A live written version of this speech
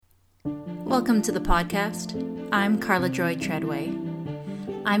Welcome to the podcast. I'm Carla Joy Treadway.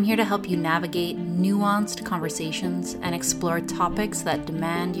 I'm here to help you navigate nuanced conversations and explore topics that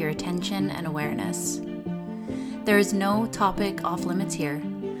demand your attention and awareness. There is no topic off limits here.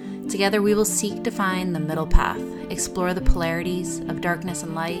 Together we will seek to find the middle path, explore the polarities of darkness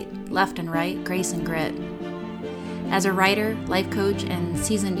and light, left and right, grace and grit. As a writer, life coach, and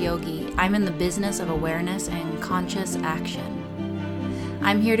seasoned yogi, I'm in the business of awareness and conscious action.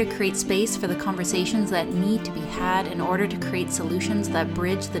 I'm here to create space for the conversations that need to be had in order to create solutions that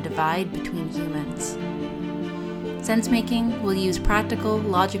bridge the divide between humans. Sense-making will use practical,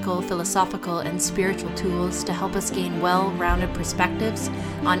 logical, philosophical, and spiritual tools to help us gain well-rounded perspectives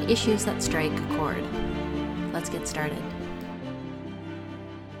on issues that strike a chord. Let's get started.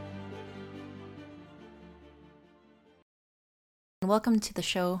 Welcome to the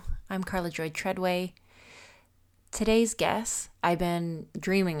show. I'm Carla Joy Treadway. Today's guest I've been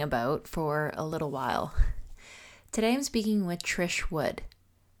dreaming about for a little while. Today I'm speaking with Trish Wood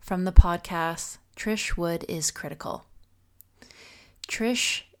from the podcast Trish Wood is Critical.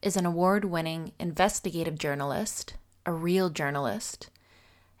 Trish is an award-winning investigative journalist, a real journalist,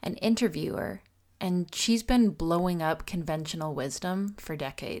 an interviewer, and she's been blowing up conventional wisdom for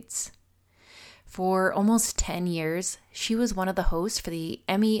decades. For almost 10 years, she was one of the hosts for the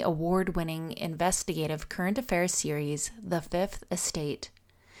Emmy award-winning investigative current affairs series, The Fifth Estate.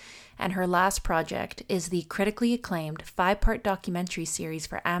 And her last project is the critically acclaimed 5-part documentary series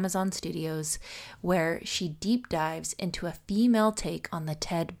for Amazon Studios, where she deep dives into a female take on the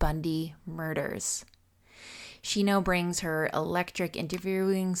Ted Bundy murders. She now brings her electric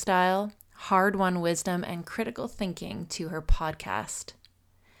interviewing style, hard-won wisdom, and critical thinking to her podcast.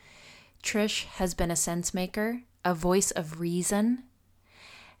 Trish has been a sense maker, a voice of reason,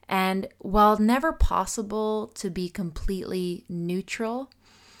 and while never possible to be completely neutral,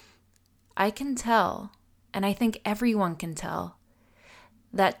 I can tell, and I think everyone can tell,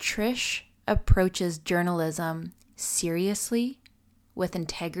 that Trish approaches journalism seriously, with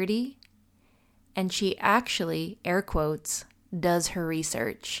integrity, and she actually, air quotes, does her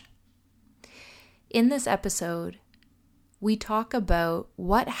research. In this episode, we talk about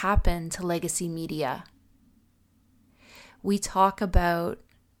what happened to legacy media. We talk about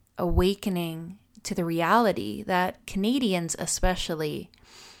awakening to the reality that Canadians especially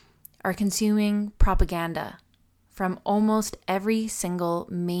are consuming propaganda from almost every single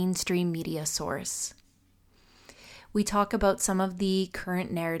mainstream media source. We talk about some of the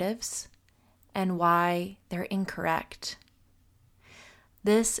current narratives and why they're incorrect.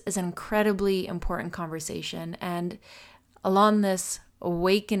 This is an incredibly important conversation, and along this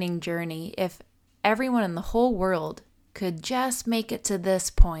awakening journey, if everyone in the whole world could just make it to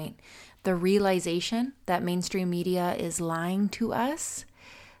this point, the realization that mainstream media is lying to us,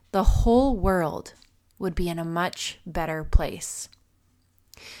 the whole world would be in a much better place.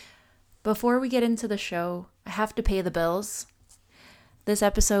 Before we get into the show, I have to pay the bills. This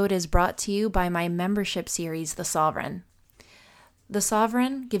episode is brought to you by my membership series, The Sovereign. The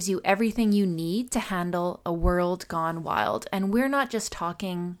Sovereign gives you everything you need to handle a world gone wild. And we're not just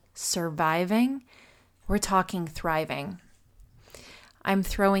talking surviving, we're talking thriving. I'm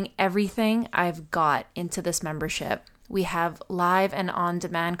throwing everything I've got into this membership. We have live and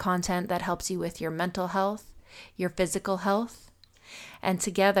on-demand content that helps you with your mental health, your physical health. And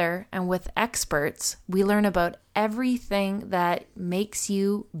together and with experts, we learn about everything that makes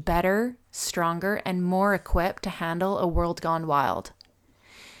you better, stronger, and more equipped to handle a world gone wild.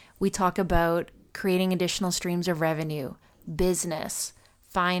 We talk about creating additional streams of revenue, business,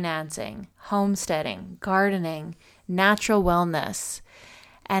 financing, homesteading, gardening, natural wellness.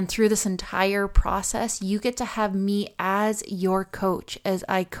 And through this entire process, you get to have me as your coach as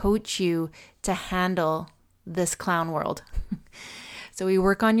I coach you to handle this clown world. So we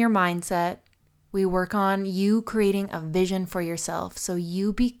work on your mindset. We work on you creating a vision for yourself so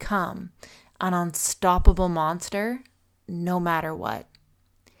you become an unstoppable monster no matter what.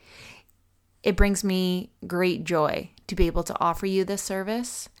 It brings me great joy to be able to offer you this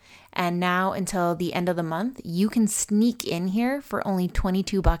service. And now until the end of the month, you can sneak in here for only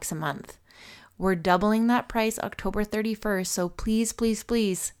 $22 a month. We're doubling that price October 31st. So please, please,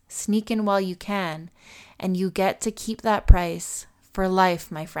 please sneak in while you can. And you get to keep that price for life,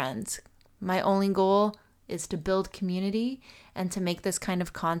 my friends. My only goal is to build community and to make this kind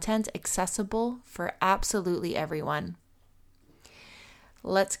of content accessible for absolutely everyone.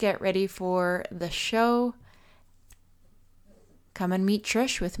 Let's get ready for the show. Come and meet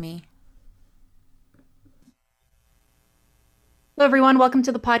Trish with me. Hello, everyone. Welcome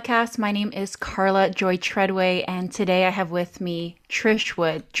to the podcast. My name is Carla Joy Treadway, and today I have with me Trish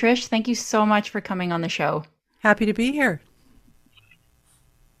Wood. Trish, thank you so much for coming on the show. Happy to be here.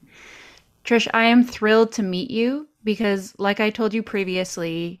 Trish, I am thrilled to meet you because, like I told you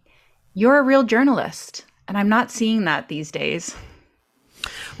previously, you're a real journalist, and I'm not seeing that these days.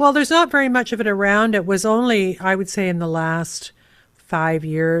 Well, there's not very much of it around. It was only, I would say, in the last 5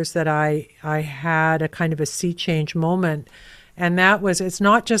 years that I had a kind of a sea change moment. And that was, it's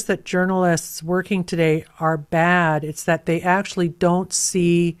not just that journalists working today are bad, it's that they actually don't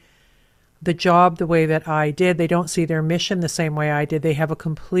see the job the way that I did. They don't see their mission the same way I did. They have a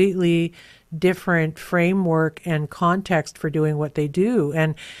completely different framework and context for doing what they do.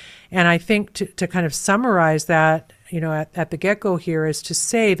 And I think to kind of summarize that, at the get-go here is to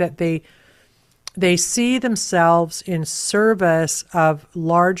say that they see themselves in service of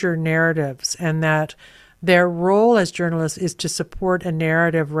larger narratives, and that their role as journalists is to support a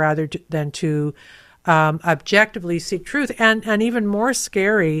narrative rather than to objectively seek truth. And even more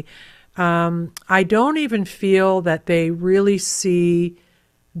scary, I don't even feel that they really see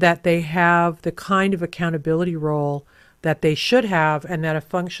that they have the kind of accountability role that they should have and that a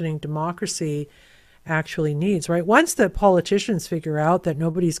functioning democracy actually needs, right? Once the politicians figure out that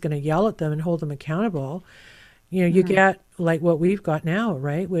nobody's going to yell at them and hold them accountable, you get like what we've got now,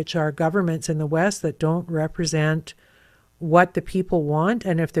 right? Which are governments in the West that don't represent what the people want.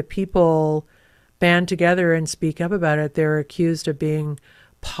 And if the people band together and speak up about it, they're accused of being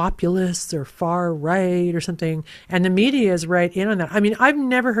populists or far right or something. And the media is right in on that. I mean, I've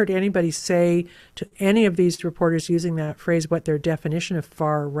never heard anybody say to any of these reporters using that phrase what their definition of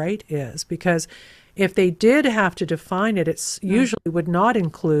far right is, because if they did have to define it, it's usually would not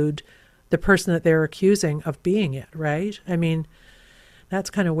include the person that they're accusing of being it, right? I mean, that's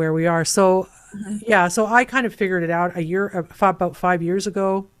kind of where we are. So, so I kind of figured it out about 5 years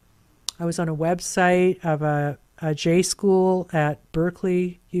ago. I was on a website of a J school at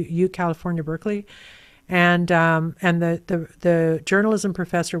Berkeley, California, Berkeley, and the journalism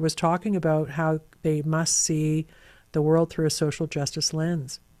professor was talking about how they must see the world through a social justice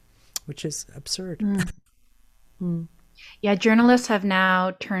lens, which is absurd. Yeah, journalists have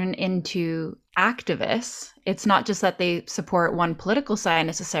now turned into activists. It's not just that they support one political side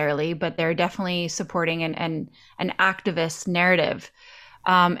necessarily, but they're definitely supporting an activist narrative.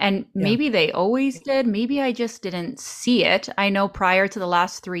 And maybe they always did. Maybe I just didn't see it. I know prior to the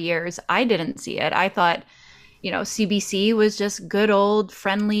last 3 years, I didn't see it. I thought, CBC was just good old,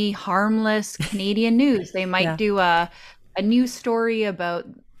 friendly, harmless Canadian news. They might do a news story about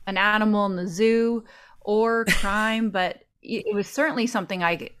an animal in the zoo or crime, but it was certainly something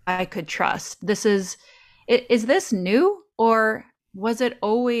I could trust. Is this new, or was it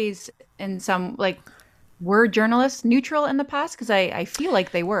always in some, were journalists neutral in the past? Because I feel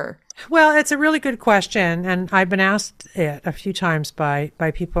like they were. Well, it's a really good question, and I've been asked it a few times by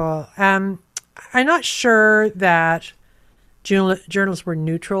people. I'm not sure that journalists were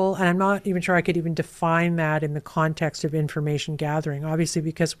neutral, and I'm not even sure I could even define that in the context of information gathering, obviously,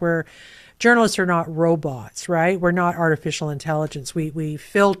 because journalists are not robots, right? We're not artificial intelligence. We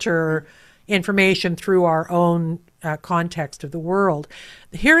filter information through our own context of the world.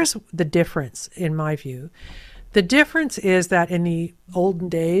 Here's the difference, in my view. The difference is that in the olden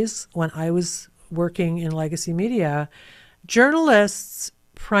days, when I was working in legacy media, journalists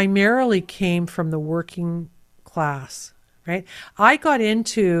primarily came from the working class, right? I got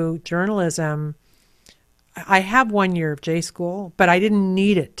into journalism. I have 1 year of J school, but I didn't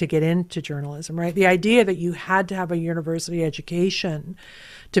need it to get into journalism, right? The idea that you had to have a university education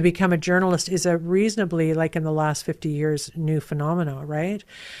to become a journalist is a reasonably, like in the last 50 years, new phenomena, right?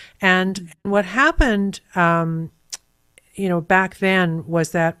 And what happened, back then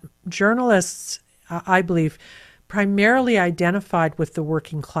was that journalists, I believe, primarily identified with the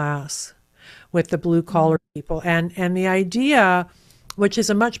working class, with the blue collar people. And the idea, which is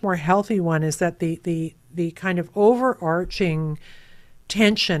a much more healthy one, is that the kind of overarching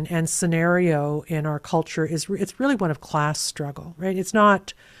tension and scenario in our culture it's really one of class struggle, right? It's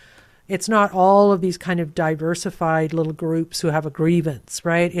not all of these kind of diversified little groups who have a grievance,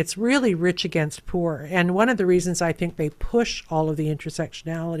 right? It's really rich against poor. And one of the reasons I think they push all of the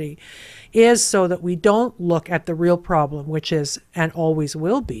intersectionality is so that we don't look at the real problem, which is, and always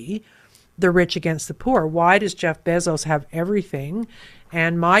will be, the rich against the poor. Why does Jeff Bezos have everything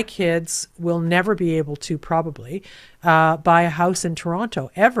and my kids will never be able to probably buy a house in Toronto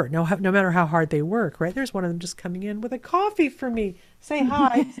ever, no matter how hard they work, right? There's one of them just coming in with a coffee for me. Say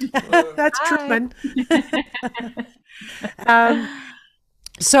hi. That's Hi. Truman.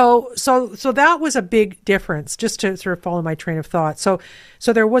 So that was a big difference, just to sort of follow my train of thought. So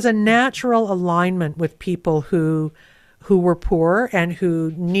there was a natural alignment with people who were poor and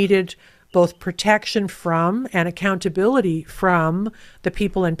who needed both protection from and accountability from the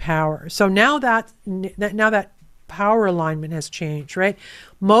people in power. So now that power alignment has changed, right?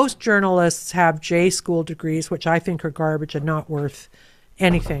 Most journalists have J school degrees, which I think are garbage and not worth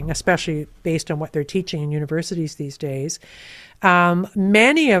anything, especially based on what they're teaching in universities these days.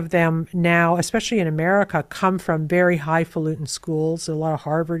 Many of them now, especially in America, come from very highfalutin schools. A lot of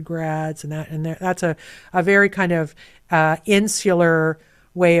Harvard grads, and that's a very kind of insular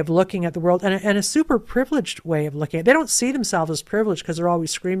way of looking at the world, and a super privileged way of looking at it. They don't see themselves as privileged because they're always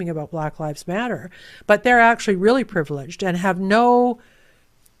screaming about Black Lives Matter, but they're actually really privileged and have no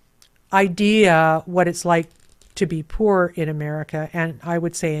idea what it's like to be poor in America, and I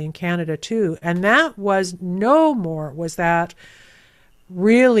would say in Canada too. And that was that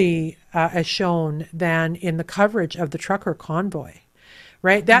really as shown than in the coverage of the trucker convoy,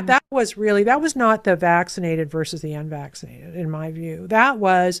 right? That was not the vaccinated versus the unvaccinated, in my view. That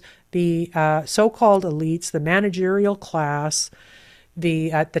was the so-called elites, the managerial class,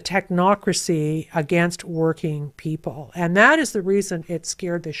 the technocracy against working people. And that is the reason it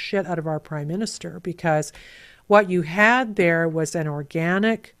scared the shit out of our prime minister, because what you had there was an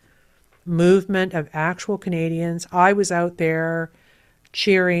organic movement of actual Canadians. I was out there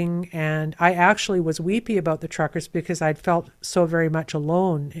cheering, and I actually was weepy about the truckers because I'd felt so very much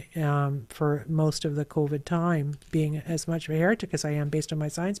alone for most of the COVID time, being as much of a heretic as I am based on my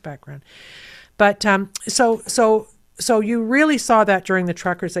science background. But so you really saw that during the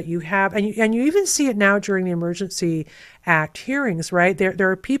truckers that you have, and you even see it now during the Emergency Act hearings, right?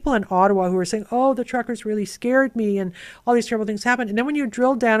 There are people in Ottawa who are saying, oh, the truckers really scared me and all these terrible things happened. And then when you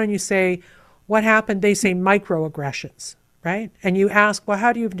drill down and you say, what happened? They say microaggressions, right? And you ask, well,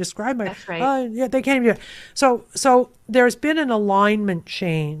 how do you even describe my? That's right. Yeah, they can't even do it. So there's been an alignment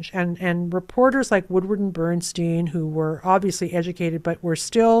change, and reporters like Woodward and Bernstein, who were obviously educated, but were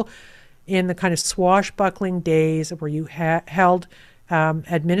still in the kind of swashbuckling days where you held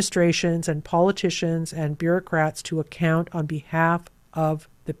administrations and politicians and bureaucrats to account on behalf of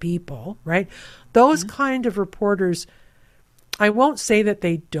the people, right? Those kind of reporters, I won't say that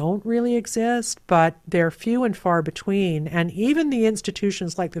they don't really exist, but they're few and far between. And even the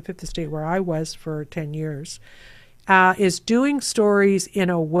institutions like the Fifth Estate, where I was for 10 years, is doing stories in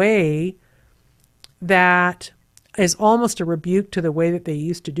a way that is almost a rebuke to the way that they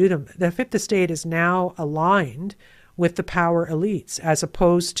used to do them. The Fifth Estate is now aligned with the power elites, as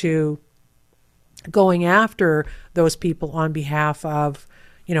opposed to going after those people on behalf of,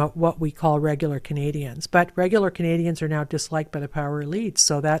 what we call regular Canadians. But regular Canadians are now disliked by the power elites.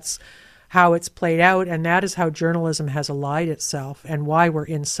 So that's how it's played out. And that is how journalism has allied itself, and why we're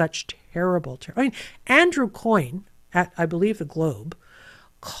in such terrible Andrew Coyne at, I believe, the Globe,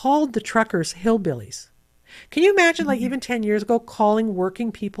 called the truckers hillbillies. Can you imagine, like, even 10 years ago, calling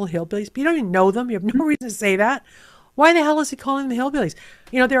working people hillbillies? You don't even know them. You have no reason to say that. Why the hell is he calling them hillbillies?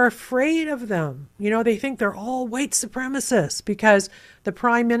 They're afraid of them. They think they're all white supremacists because the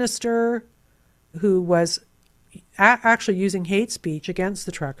prime minister, who was actually using hate speech against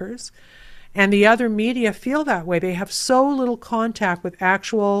the truckers, and the other media feel that way. They have so little contact with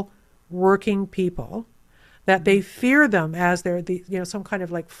actual working people that they fear them as they're some kind of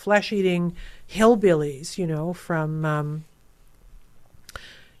like flesh-eating hillbillies, from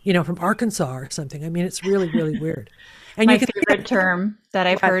Arkansas or something. I mean, it's really, really weird. And my favorite term that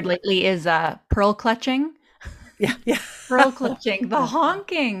I've heard lately is pearl clutching. Yeah. Pearl clutching, the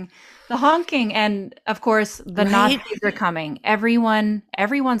honking. And of course, the Nazis are coming.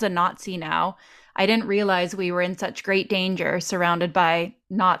 Everyone's a Nazi now. I didn't realize we were in such great danger, surrounded by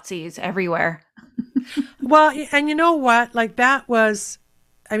Nazis everywhere. Well, and you know what? Like, that was,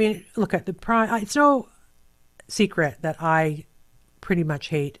 look at it's no secret that I pretty much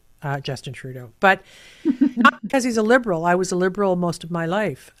hate Justin Trudeau, but not because he's a liberal. I was a liberal most of my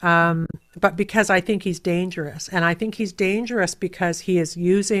life, but because I think he's dangerous. And I think he's dangerous because he is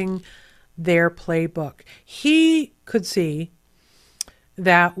using their playbook. He could see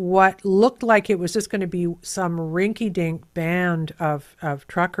that what looked like it was just going to be some rinky-dink band of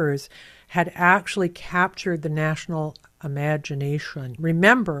truckers had actually captured the national imagination.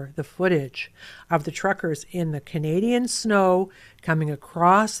 Remember the footage of the truckers in the Canadian snow coming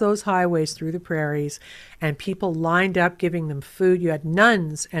across those highways through the prairies, and people lined up giving them food. You had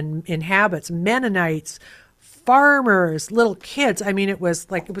nuns and in habits, Mennonites, farmers, little kids. It was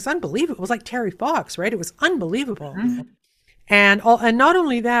unbelievable. It was like Terry Fox, right? It was unbelievable. Mm-hmm. And not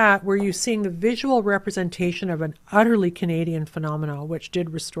only that, were you seeing the visual representation of an utterly Canadian phenomenon, which did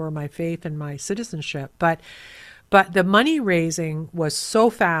restore my faith in my citizenship, but the money raising was so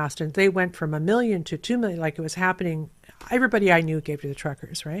fast, and they went from 1 million to 2 million, like it was happening. Everybody I knew gave to the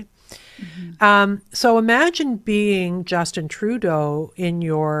truckers, right? So imagine being Justin Trudeau in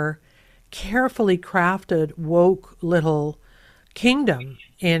your carefully crafted, woke little kingdom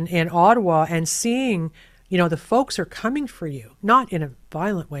in Ottawa and seeing, the folks are coming for you, not in a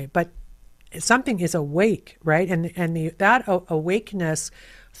violent way, but something is awake, right? That awakeness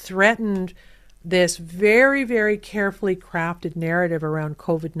threatened this very, very carefully crafted narrative around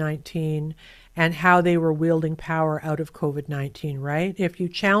COVID-19 and how they were wielding power out of COVID-19, right? If you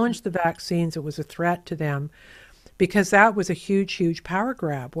challenged the vaccines, it was a threat to them because that was a huge, huge power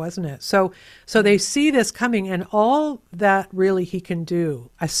grab, wasn't it? So they see this coming, and all that really he can do.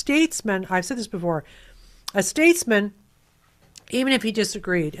 A statesman, I've said this before, a statesman, even if he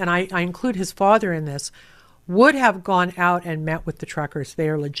disagreed, and I include his father in this, would have gone out and met with the truckers. They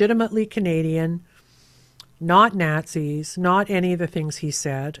are legitimately Canadian, not Nazis, not any of the things he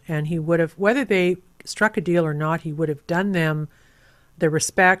said. And he would have, whether they struck a deal or not, he would have done them the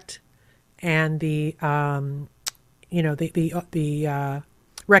respect and the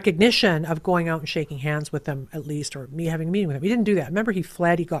recognition of going out and shaking hands with them at least, or me having a meeting with him. He didn't do that. Remember, he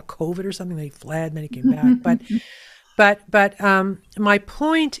fled. He got COVID or something. Then he fled, and then he came back. But my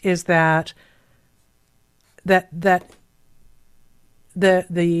point is that the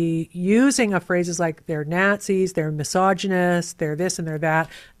using of phrases like they're Nazis, they're misogynists, they're this and they're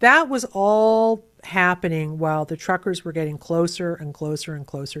that was all happening while the truckers were getting closer and closer and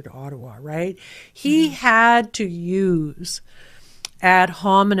closer to Ottawa, right? He had to use ad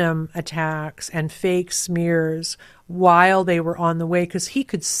hominem attacks and fake smears while they were on the way because he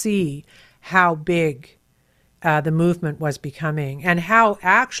could see how big the movement was becoming and how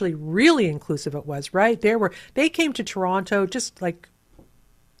actually really inclusive it was, right? They came to Toronto just like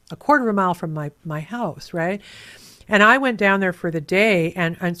a quarter of a mile from my house, right? And I went down there for the day,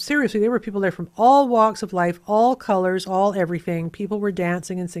 and seriously, there were people there from all walks of life, all colors, all everything. People were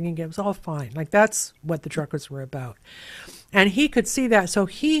dancing and singing. It was all fine. Like, that's what the truckers were about. And he could see that. So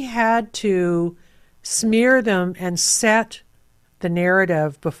he had to smear them and set the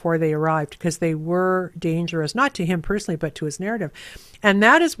narrative before they arrived because they were dangerous, not to him personally, but to his narrative. And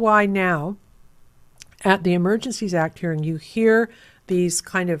that is why now at the Emergencies Act hearing, you hear these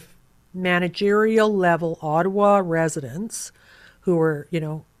kind of managerial level Ottawa residents who were,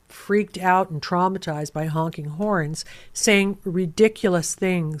 freaked out and traumatized by honking horns saying ridiculous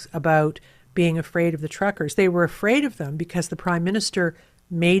things about being afraid of the truckers. They were afraid of them because the Prime Minister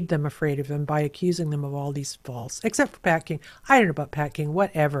made them afraid of them by accusing them of all these faults, except for Pat King. I don't know about Pat King,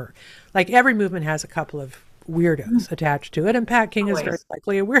 whatever. Like, every movement has a couple of weirdos attached to it, and Pat King is very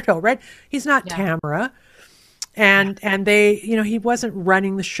likely a weirdo, right? He's not Tamara. And they, he wasn't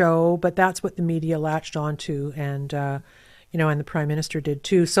running the show, but that's what the media latched onto, and and the Prime Minister did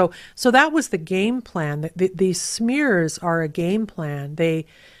too. So that was the game plan. These smears are a game plan.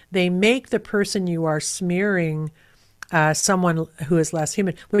 They make the person you are smearing someone who is less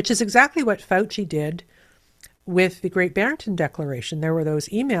human, which is exactly what Fauci did with the Great Barrington Declaration. There were those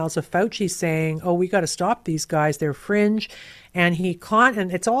emails of Fauci saying, "Oh, we got to stop these guys. They're fringe," and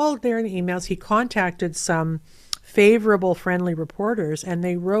and it's all there in the emails. He contacted some favorable, friendly reporters, and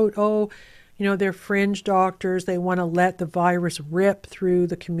they wrote, "Oh, they're fringe doctors. They want to let the virus rip through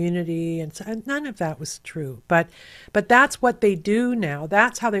the community," and none of that was true. But that's what they do now.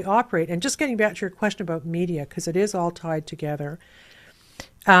 That's how they operate. And just getting back to your question about media, because it is all tied together.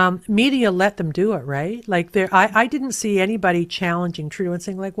 Media let them do it, right? Like, I didn't see anybody challenging Trudeau and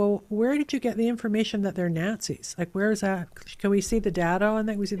saying, like, well, where did you get the information that they're Nazis? Like, where is that? Can we see the data on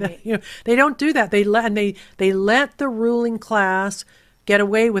that? We see that. They don't do that. They let the ruling class get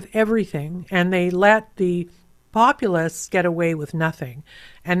away with everything, and they let the populists get away with nothing.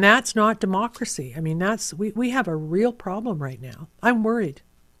 And that's not democracy. I mean, we have a real problem right now. I'm worried,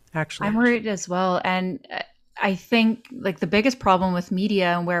 actually. I'm worried as well. And I think, like, the biggest problem with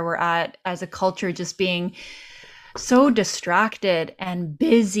media and where we're at as a culture, just being so distracted and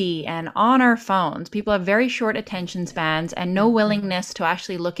busy and on our phones. People have very short attention spans and no willingness to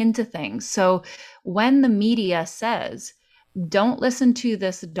actually look into things. So when the media says, don't listen to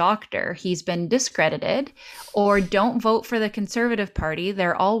this doctor, he's been discredited, or don't vote for the Conservative Party,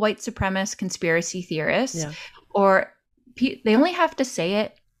 they're all white supremacist conspiracy theorists, or they only have to say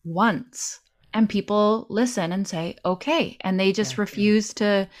it once. And people listen and say, okay. And they just refuse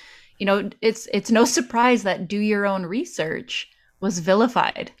to, it's no surprise that do your own research was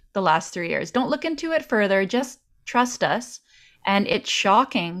vilified the last 3 years. Don't look into it further. Just trust us. And it's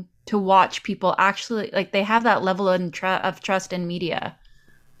shocking to watch people actually, like, they have that level of trust in media.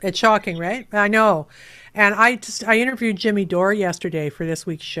 It's shocking, right? I know. And I interviewed Jimmy Dore yesterday for this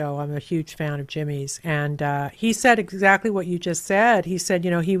week's show. I'm a huge fan of Jimmy's. And he said exactly what you just said. He said,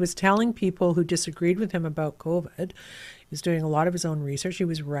 he was telling people who disagreed with him about COVID. He was doing a lot of his own research. He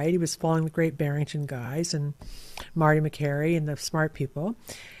was right. He was following the Great Barrington guys and Marty McCary and the smart people.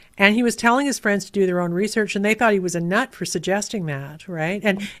 And he was telling his friends to do their own research, and they thought he was a nut for suggesting that, right?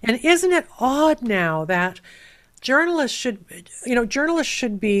 And isn't it odd now that journalists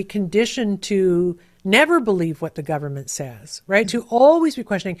should be conditioned to never believe what the government says, right? To always be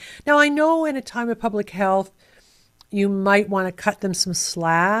questioning. Now, I know in a time of public health, you might want to cut them some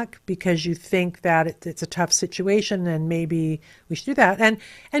slack because you think that it's a tough situation and maybe we should do that.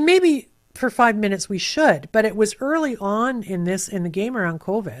 And maybe for 5 minutes we should, but it was early on in the game around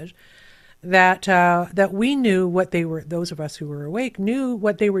COVID that we knew what they were, those of us who were awake knew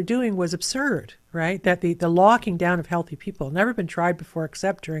what they were doing was absurd, right? That the locking down of healthy people never been tried before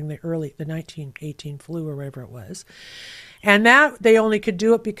except during the 1918 flu or whatever it was. And that they only could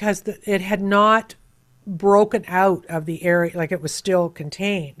do it because it had not broken out of the area, like it was still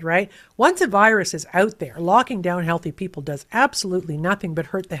contained, right? Once a virus is out there, locking down healthy people does absolutely nothing but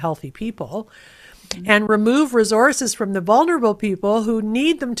hurt the healthy people and remove resources from the vulnerable people who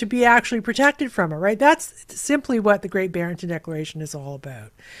need them to be actually protected from it, right? That's simply what the Great Barrington Declaration is all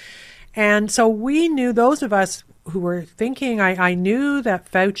about. And so we knew, those of us who were thinking, I knew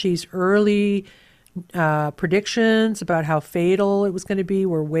that Fauci's early predictions about how fatal it was going to be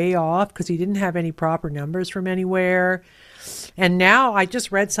were way off because he didn't have any proper numbers from anywhere. And now I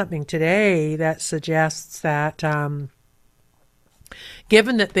just read something today that suggests that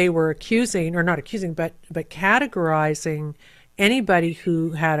given that they were accusing, or not accusing, but categorizing anybody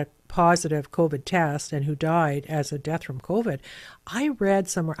who had a positive COVID test and who died as a death from COVID, I read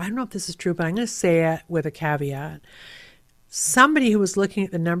somewhere, I don't know if this is true, but I'm going to say it with a caveat. Somebody who was looking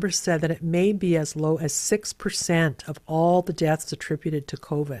at the numbers said that it may be as low as 6% of all the deaths attributed to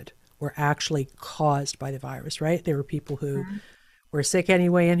COVID were actually caused by the virus, right? There were people who were sick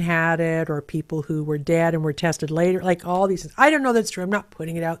anyway and had it, or people who were dead and were tested later, like all these things. I don't know that's true. I'm not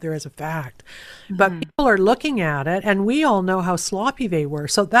putting it out there as a fact. But people are looking at it, and we all know how sloppy they were.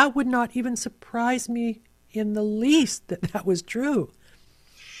 So that would not even surprise me in the least that was true.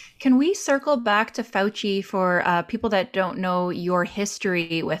 Can we circle back to Fauci for people that don't know your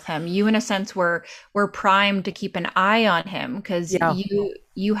history with him? You, in a sense, were primed to keep an eye on him because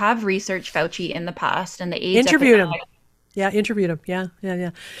you have researched Fauci in the past and the AIDS interviewed epidemic. him. Yeah, interviewed him. Yeah.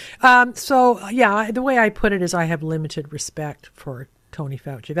 The way I put it is I have limited respect for Tony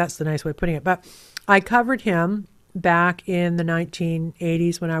Fauci. That's the nice way of putting it. But I covered him back in the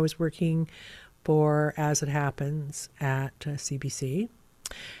 1980s when I was working for As It Happens at CBC.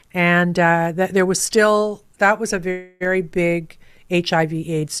 And that was a very, very big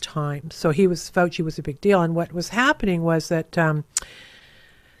HIV/AIDS time. So Fauci was a big deal. And what was happening was that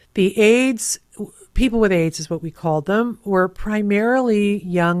people with AIDS is what we called them, were primarily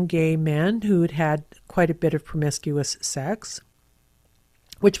young gay men who had had quite a bit of promiscuous sex,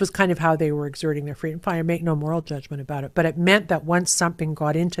 which was kind of how they were exerting their freedom. Fine, I make no moral judgment about it, but it meant that once something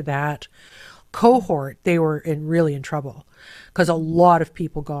got into that cohort, they were really in trouble because a lot of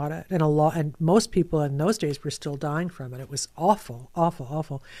people got it, and most people in those days were still dying from it. It was awful, awful,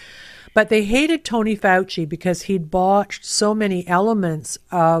 awful. But they hated Tony Fauci because he'd botched so many elements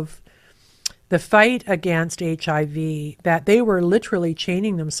of the fight against HIV that they were literally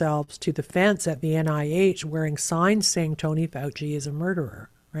chaining themselves to the fence at the NIH wearing signs saying Tony Fauci is a murderer,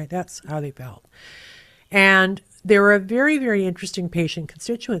 right? That's how they felt. And they were a very, very interesting patient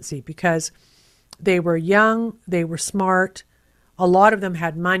constituency because they were young, they were smart, a lot of them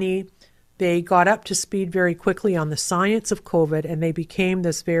had money. They got up to speed very quickly on the science of COVID, and they became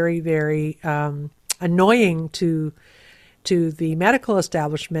this very, very annoying to the medical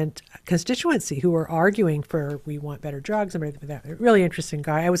establishment constituency who were arguing for we want better drugs and everything like that. Really interesting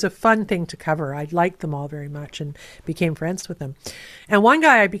guy. It was a fun thing to cover. I liked them all very much and became friends with them. And one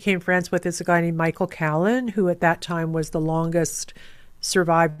guy I became friends with is a guy named Michael Callan, who at that time was the longest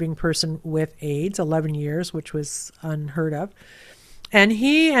surviving person with AIDS, 11 years, which was unheard of. And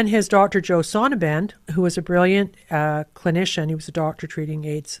he and his doctor, Joe Sonnabend, who was a brilliant clinician, he was a doctor treating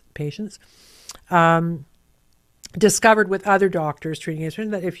AIDS patients, discovered with other doctors treating AIDS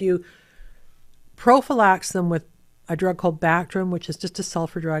that if you prophylax them with a drug called Bactrim, which is just a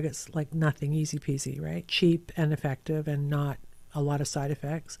sulfur drug, it's like nothing, easy peasy, right? Cheap and effective and not a lot of side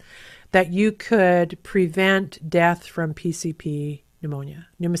effects, that you could prevent death from PCP pneumonia,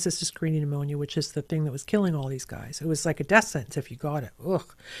 pneumocystis carinii pneumonia, which is the thing that was killing all these guys. It was like a death sentence if you got it.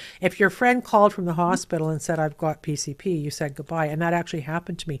 Ugh. If your friend called from the hospital and said, I've got PCP, you said goodbye. And that actually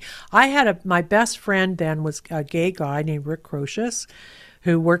happened to me. My best friend then was a gay guy named Rick Crocious,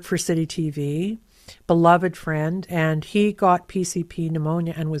 who worked for City TV, beloved friend, and he got PCP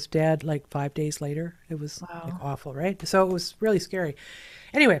pneumonia and was dead like 5 days later. It was like awful, right? So it was really scary.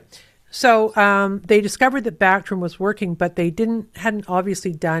 Anyway, so they discovered that Bactrim was working, but they hadn't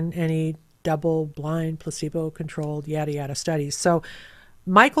obviously done any double-blind, placebo-controlled, yada-yada studies. So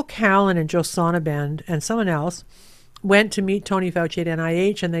Michael Callan and Joe Sonnabend and someone else went to meet Tony Fauci at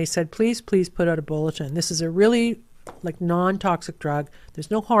NIH, and they said, please put out a bulletin. This is a really non-toxic drug.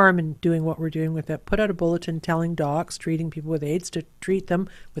 There's no harm in doing what we're doing with it. Put out a bulletin telling docs treating people with AIDS to treat them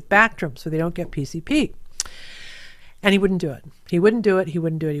with Bactrim so they don't get PCP. And he wouldn't do it. He wouldn't do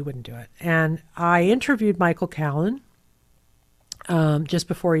it. And I interviewed Michael Callan just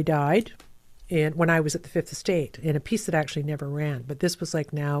before he died, when I was at the Fifth Estate, in a piece that actually never ran. But this was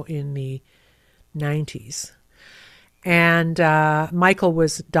like now in the 90s. And Michael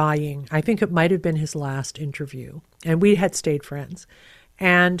was dying. I think it might have been his last interview. And we had stayed friends.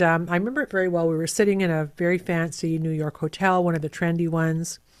 And I remember it very well. We were sitting in a very fancy New York hotel, one of the trendy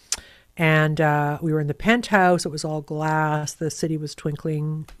ones. And we were in the penthouse. It was all glass. The city was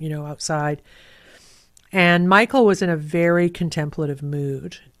twinkling, outside. And Michael was in a very contemplative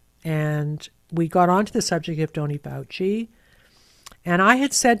mood. And we got onto the subject of Tony Fauci. And I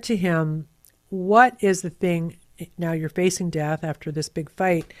had said to him, what is the thing, now you're facing death after this big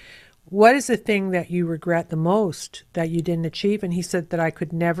fight, what is the thing that you regret the most that you didn't achieve? And he said that I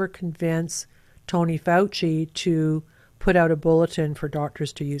could never convince Tony Fauci to put out a bulletin for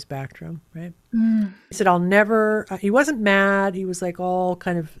doctors to use Bactrim, right? Mm. He said, I'll never, he wasn't mad. He was like all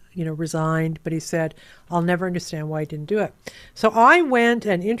kind of, resigned, but he said, I'll never understand why I didn't do it. So I went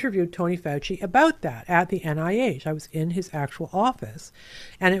and interviewed Tony Fauci about that at the NIH. I was in his actual office.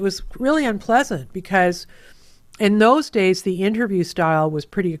 And it was really unpleasant because in those days, the interview style was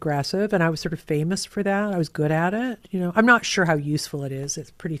pretty aggressive, and I was sort of famous for that. I was good at it. I'm not sure how useful it is.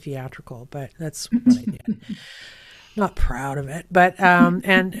 It's pretty theatrical, but that's what I did. Not proud of it, but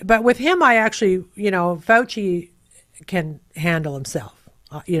but with him, I actually, Fauci can handle himself.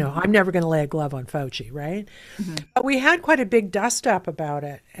 I'm never going to lay a glove on Fauci, right? Mm-hmm. But we had quite a big dust up about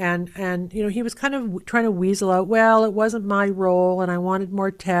it, and he was kind of trying to weasel out. Well, it wasn't my role, and I wanted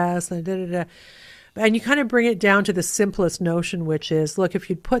more tests, and da da da. And you kind of bring it down to the simplest notion, which is, look, if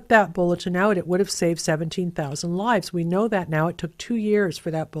you'd put that bulletin out, it would have saved 17,000 lives. We know that now. It took 2 years for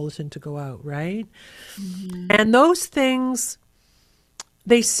that bulletin to go out, right? Mm-hmm. And those things,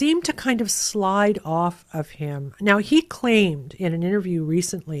 they seem to kind of slide off of him. Now, he claimed in an interview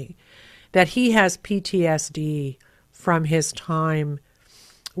recently that he has PTSD from his time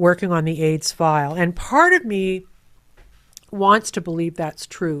working on the AIDS file. And part of me wants to believe that's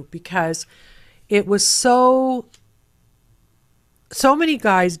true because it was so many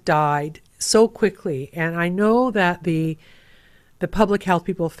guys died so quickly. And I know that the public health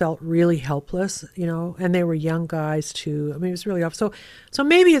people felt really helpless, and they were young guys too. I mean, it was really awful. So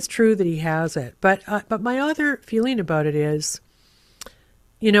maybe it's true that he has it. But my other feeling about it is,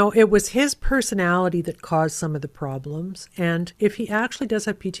 it was his personality that caused some of the problems. And if he actually does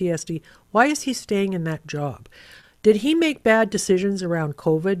have PTSD, why is he staying in that job? Did he make bad decisions around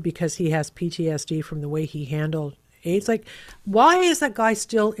COVID because he has PTSD from the way he handled AIDS? Like, why is that guy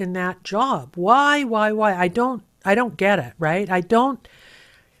still in that job? Why? I don't get it, right?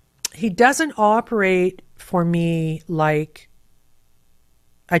 He doesn't operate for me like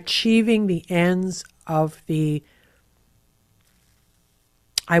achieving the ends of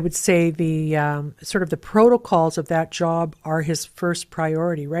I would say the sort of the protocols of that job are his first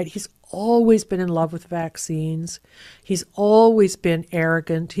priority, right? He's always been in love with vaccines. He's always been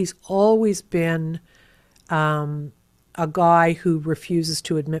arrogant. He's always been a guy who refuses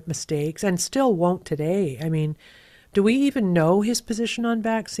to admit mistakes and still won't today. I mean, do we even know his position on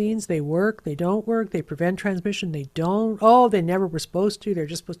vaccines? They work, they don't work, they prevent transmission, they don't. Oh, they never were supposed to. They're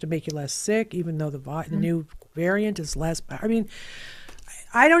just supposed to make you less sick, even though the new variant is less. I mean,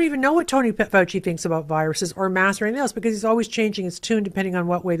 I don't even know what Tony Fauci thinks about viruses or masks or anything else because he's always changing his tune depending on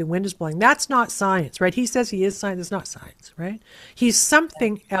what way the wind is blowing. That's not science, right? He says he is science. It's not science, right? He's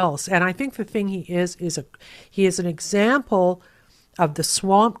something else. And I think the thing he is he is an example of the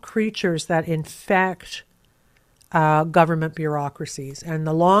swamp creatures that infect government bureaucracies. And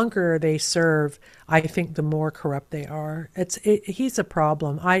the longer they serve, I think the more corrupt they are. He's a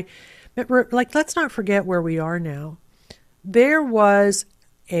problem. Let's not forget where we are now. There was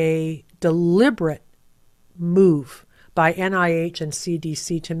a deliberate move by NIH and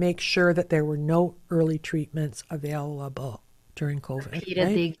CDC to make sure that there were no early treatments available during COVID. Repeated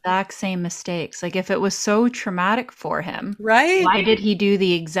Right? the exact same mistakes. Like, if it was so traumatic for him, Right? why did he do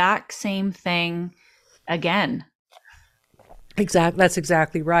the exact same thing again? That's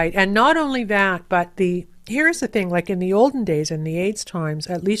exactly right. And not only that, but here's the thing, like in the olden days, in the AIDS times,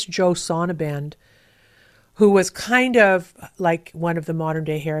 at least Joe Sonnabend, who was kind of like one of the modern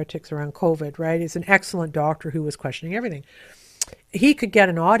day heretics around COVID, right? Is an excellent doctor who was questioning everything. He could get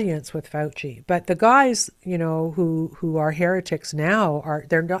an audience with Fauci, but the guys, who are heretics now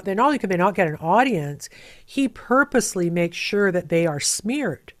they're not only can they not get an audience, he purposely makes sure that they are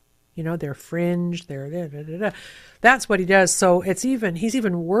smeared. They're fringed, they're da, da, da, da. That's what he does. So he's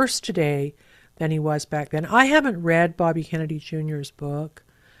even worse today than he was back then. I haven't read Bobby Kennedy Jr.'s book,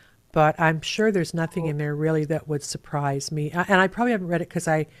 but I'm sure there's nothing in there really that would surprise me. And I probably haven't read it because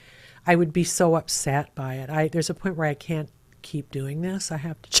I would be so upset by it. There's a point where I can't keep doing this. I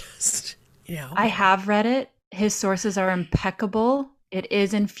have to just, I have read it. His sources are impeccable. It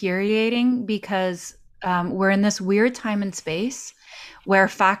is infuriating because we're in this weird time and space where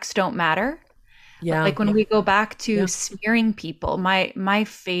facts don't matter. Yeah. Like when we go back to smearing people, my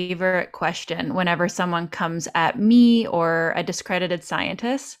favorite question whenever someone comes at me or a discredited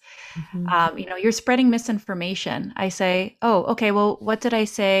scientist, you're spreading misinformation. I say, oh, okay, well, what did I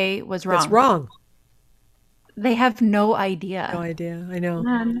say was wrong? That's wrong. They have no idea. No idea. I know.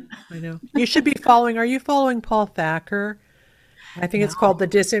 None. I know. You should be are you following Paul Thacker? I think it's called the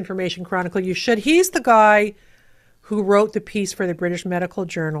Disinformation Chronicle. You should. He's the guy who wrote the piece for the British Medical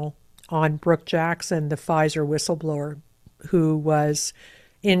Journal on Brooke Jackson, the Pfizer whistleblower, who was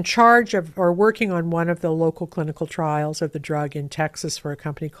in charge of or working on one of the local clinical trials of the drug in Texas for a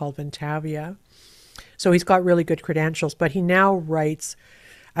company called Ventavia. So he's got really good credentials, but he now writes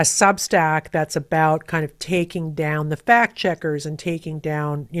a Substack that's about kind of taking down the fact checkers and taking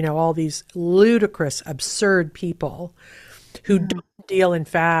down, all these ludicrous, absurd people who don't deal in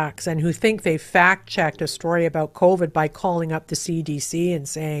facts and who think they fact checked a story about COVID by calling up the CDC and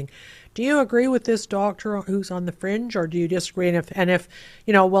saying, do you agree with this doctor who's on the fringe, or do you disagree? And if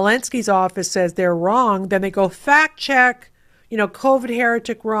Walensky's office says they're wrong, then they go fact check, COVID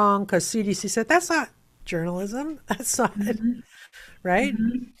heretic wrong because CDC said. That's not journalism. That's not it, right?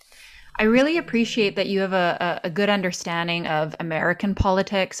 Mm-hmm. I really appreciate that you have a good understanding of American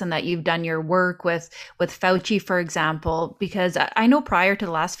politics and that you've done your work with Fauci, for example, because I know prior to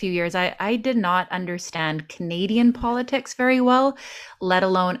the last few years, I did not understand Canadian politics very well, let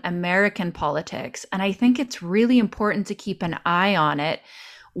alone American politics. And I think it's really important to keep an eye on it.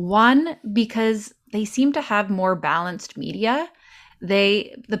 One, because they seem to have more balanced media.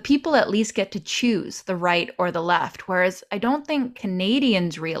 The people at least get to choose the right or the left, whereas I don't think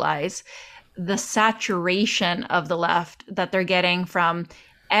Canadians realize the saturation of the left that they're getting from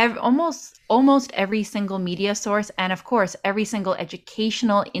almost every single media source, and of course every single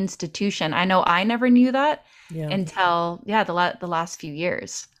educational institution. I know I never knew that until the last few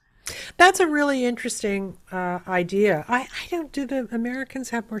years. That's a really interesting idea. I don't. Do the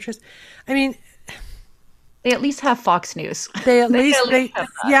Americans have more choice? I mean, they at least have Fox News. They and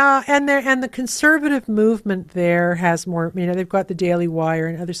the conservative movement there has more. They've got the Daily Wire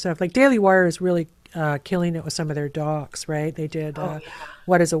and other stuff. Like Daily Wire is really killing it with some of their docs, right? They did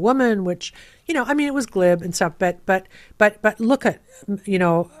What Is a Woman, which it was glib and stuff. But look at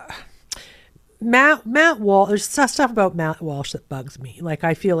Matt Walsh. There's stuff about Matt Walsh that bugs me. Like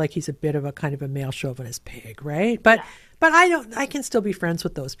I feel like he's a bit of a kind of a male chauvinist pig, right? But I can still be friends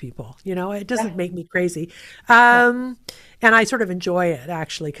with those people. It doesn't make me crazy. And I sort of enjoy it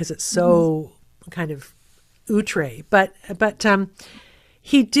actually, because it's so kind of outre. But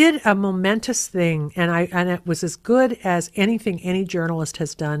he did a momentous thing, and it was as good as anything any journalist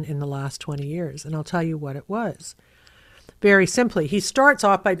has done in the last 20 years. And I'll tell you what it was. Very simply, he starts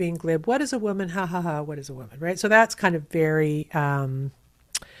off by being glib. What is a woman? Ha ha ha. What is a woman? Right. So that's kind of very.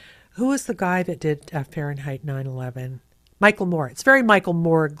 Who was the guy that did Fahrenheit 9/11? Michael Moore. It's very Michael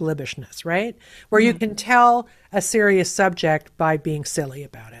Moore glibishness, right? Where you can tell a serious subject by being silly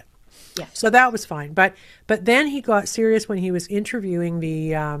about it. Yeah. So that was fine. But then he got serious when he was interviewing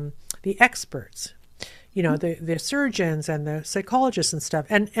the experts, the surgeons and the psychologists and stuff.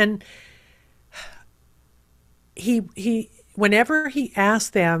 And he whenever he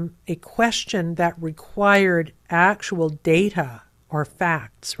asked them a question that required actual data or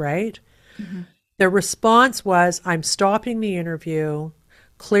facts, right? Mm-hmm. The response was, I'm stopping the interview.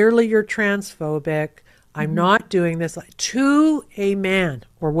 Clearly you're transphobic. I'm not doing this. To a man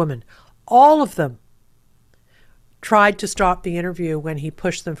or woman, all of them tried to stop the interview when he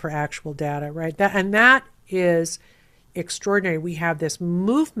pushed them for actual data, right? That is extraordinary. We have this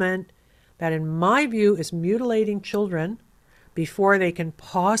movement that, in my view, is mutilating children before they can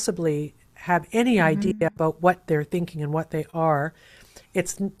possibly have any idea about what they're thinking and what they are.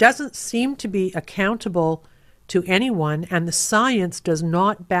 It doesn't seem to be accountable to anyone, and the science does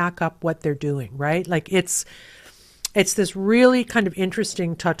not back up what they're doing, right? Like it's this really kind of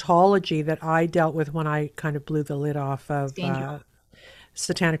interesting tautology that I dealt with when I kind of blew the lid off of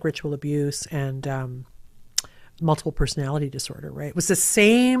satanic ritual abuse and multiple personality disorder, right? It was the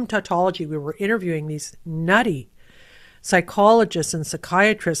same tautology. We were interviewing these nutty psychologists and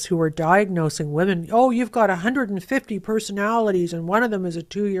psychiatrists who were diagnosing women. Oh, you've got 150 personalities, and one of them is a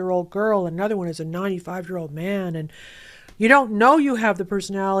 2-year-old girl, another one is a 95-year-old man, and you don't know you have the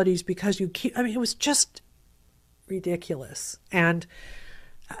personalities because you keep, I mean, it was just ridiculous. And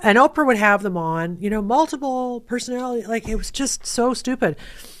Oprah would have them on, multiple personality, like it was just so stupid.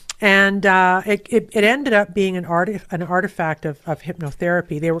 And it ended up being an artifact of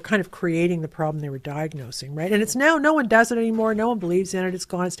hypnotherapy. They were kind of creating the problem they were diagnosing, right? And it's now, no one does it anymore. No one believes in it. It's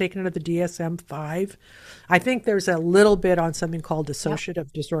gone. It's taken out of the DSM-5. I think there's a little bit on something called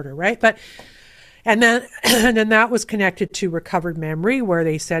dissociative disorder, right? But and then that was connected to recovered memory, where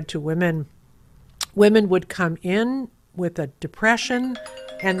they said to women would come in with a depression,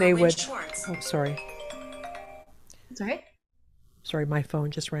 and they would. Oh, sorry. That's all right. Sorry, my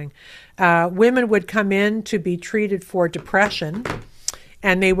phone just rang. Women would come in to be treated for depression,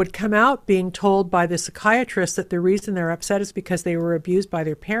 and they would come out being told by the psychiatrist that the reason they're upset is because they were abused by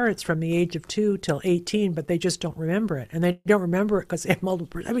their parents from the age of 2 till 18, but they just don't remember it. And they don't remember it because they have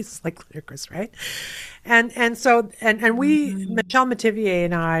multiple, I mean, it's like ludicrous, right? And so we, Michelle Mativier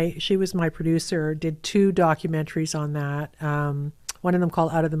and I, she was my producer, did 2 documentaries on that. One of them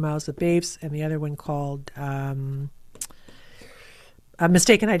called Out of the Mouths of Babes, and the other one called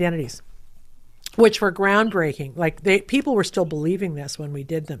Mistaken Identities, which were groundbreaking. Like people were still believing this when we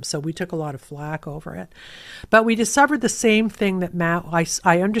did them, so we took a lot of flack over it. But we discovered the same thing that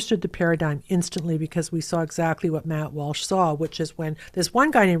I understood the paradigm instantly, because we saw exactly what Matt Walsh saw, which is when there's one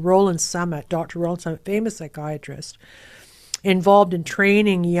guy named Roland Summit, Dr. Roland Summit, famous psychiatrist, involved in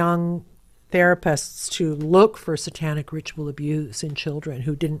training young therapists to look for satanic ritual abuse in children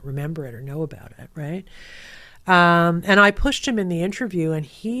who didn't remember it or know about it, right? And I pushed him in the interview, and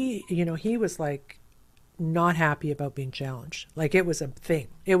he was like not happy about being challenged. Like it was a thing.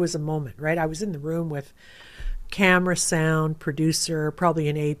 It was a moment, right? I was in the room with camera, sound, producer, probably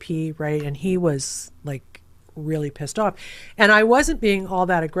an AP, right? And he was like really pissed off. And I wasn't being all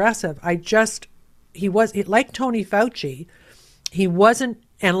that aggressive. He was like Tony Fauci. He wasn't,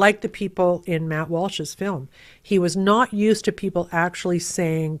 and like the people in Matt Walsh's film, he was not used to people actually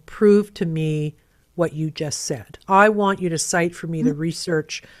saying, prove to me what you just said. I want you to cite for me the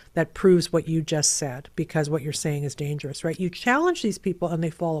research that proves what you just said, because what you're saying is dangerous, right? You challenge these people and they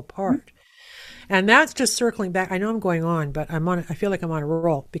fall apart. And that's just circling back. I know I'm going on, but I feel like I'm on a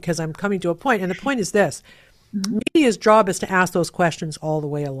roll because I'm coming to a point. And the point is this: media's job is to ask those questions all the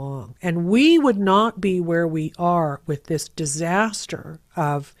way along. And we would not be where we are with this disaster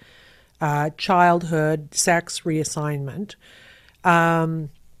of childhood sex reassignment,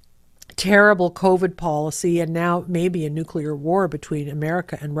 terrible COVID policy, and now maybe a nuclear war between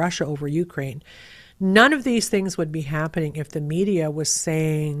America and Russia over Ukraine. None of these things would be happening if the media was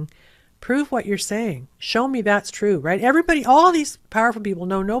saying, prove what you're saying. Show me that's true, right? Everybody, all these powerful people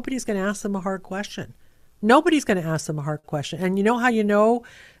know nobody's going to ask them a hard question. Nobody's going to ask them a hard question. And you know how you know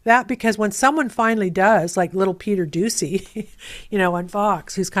that? Because when someone finally does, like little Peter Ducey, on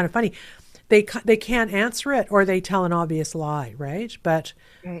Fox, who's kind of funny, they can't answer it, or they tell an obvious lie, right? But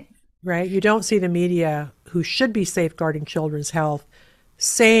right, you don't see the media, who should be safeguarding children's health,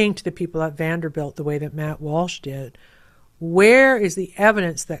 saying to the people at Vanderbilt the way that Matt Walsh did, where is the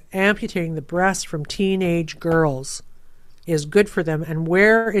evidence that amputating the breasts from teenage girls is good for them? And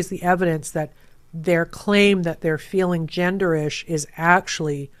where is the evidence that their claim that they're feeling genderish is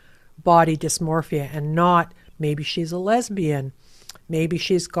actually body dysmorphia and not maybe she's a lesbian, maybe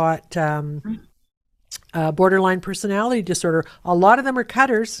she's got borderline personality disorder. A lot of them are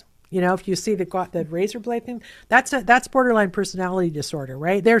cutters. If you see they've got the razor blade thing, that's borderline personality disorder,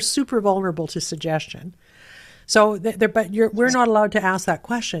 right? They're super vulnerable to suggestion. So, we're not allowed to ask that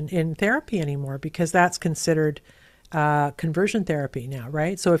question in therapy anymore, because that's considered conversion therapy now,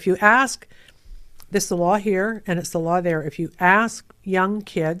 right? So if you ask, this is the law here and it's the law there, if you ask young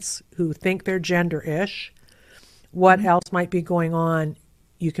kids who think they're gender-ish what else might be going on,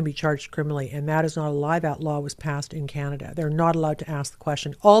 you can be charged criminally. And that is not a lie. That law was passed in Canada. They're not allowed to ask the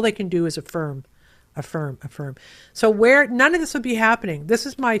question. All they can do is affirm. So none of this would be happening. This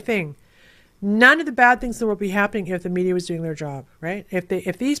is my thing. None of the bad things that will be happening if the media was doing their job, right?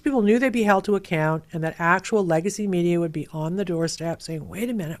 If these people knew they'd be held to account and that actual legacy media would be on the doorstep saying, wait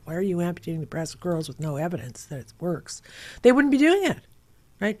a minute, why are you amputating the breasts of girls with no evidence that it works? They wouldn't be doing it,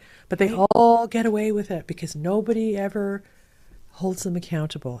 right? But they all get away with it because nobody ever holds them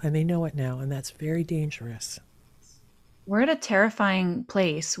accountable, and they know it now, and that's very dangerous. We're at a terrifying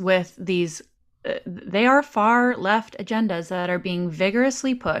place with these, they are far left agendas that are being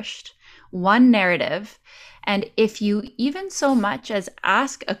vigorously pushed, one narrative. And if you even so much as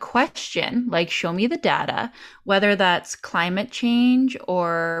ask a question, like show me the data, whether that's climate change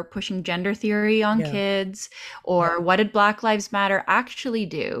or pushing gender theory on Yeah. kids, or what did Black Lives Matter actually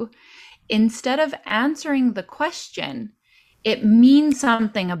do, instead of answering the question, it means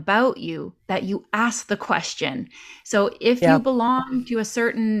something about you that you ask the question. So if you Yeah. belong to a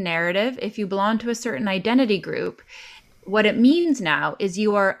certain narrative, if you belong to a certain identity group, what it means now is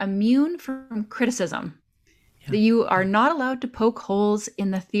you are immune from criticism. Yeah. That you are not allowed to poke holes in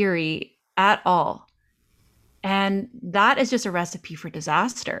the theory at all. And that is just a recipe for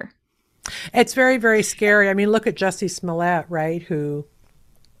disaster. It's very, very scary. I mean, look at Jussie Smollett, right, who,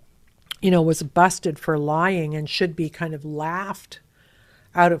 was busted for lying and should be kind of laughed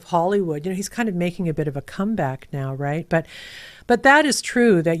out of Hollywood. He's kind of making a bit of a comeback now, right? But that is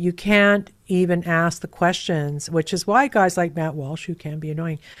true, that you can't even ask the questions, which is why guys like Matt Walsh, who can be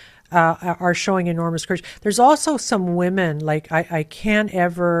annoying, are showing enormous courage. There's also some women, like I can't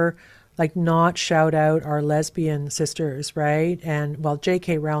ever like not shout out our lesbian sisters, right? And well,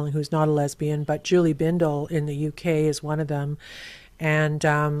 J.K. Rowling, who's not a lesbian, but Julie Bindel in the UK is one of them.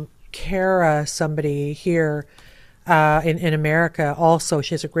 And Kara, somebody here in America, also,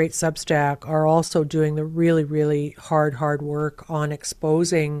 she has a great Substack, are also doing the really, really hard work on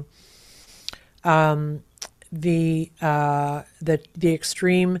exposing the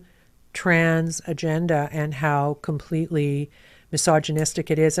extreme trans agenda and how completely misogynistic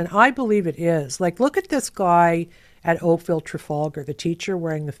it is. And I believe it is. Like, look at this guy at Oakville Trafalgar, the teacher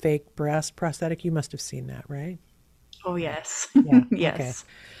wearing the fake breast prosthetic. You must have seen that, right? Oh, yes. Yeah. Okay. Yes.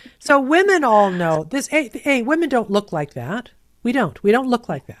 So women all know this. Hey, women don't look like that. We don't. We don't look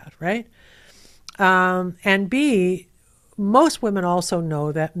like that, right? And B, most women also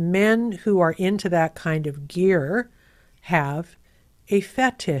know that men who are into that kind of gear have a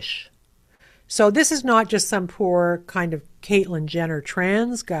fetish. So this is not just some poor kind of Caitlyn Jenner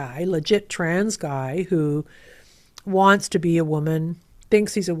trans guy, legit trans guy who wants to be a woman,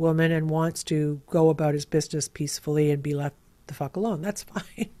 thinks he's a woman, and wants to go about his business peacefully and be left the fuck alone. That's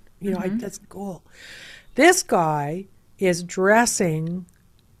fine. That's cool. This guy is dressing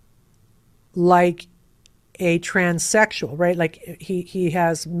like a transsexual, right? Like he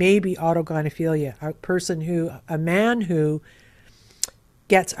has maybe autogynephilia, a man who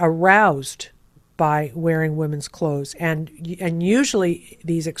gets aroused by wearing women's clothes, and usually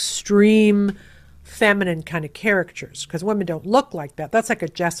these extreme feminine kind of caricatures, because women don't look like that. That's like a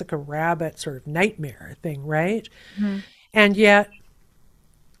Jessica Rabbit sort of nightmare thing, right? Mm-hmm. And yet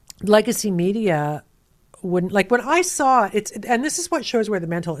legacy media wouldn't, like when I saw it, and this is what shows where the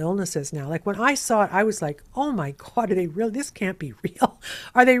mental illness is now. Like when I saw it, I was like, oh my God, are they really, this can't be real.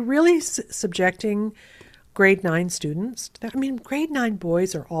 Are they really subjecting grade 9 students? I mean, grade 9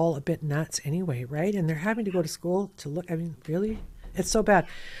 boys are all a bit nuts anyway, right? And they're having to go to school to look, I mean, really? It's so bad.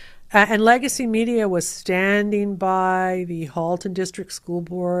 And legacy media was standing by the Halton District School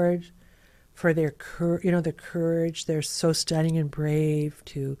Board for their the courage. They're so stunning and brave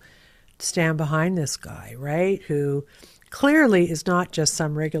to stand behind this guy, right? Who clearly is not just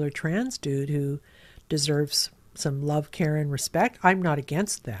some regular trans dude who deserves some love, care, and respect. I'm not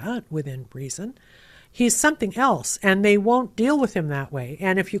against that within reason. He's something else, and they won't deal with him that way.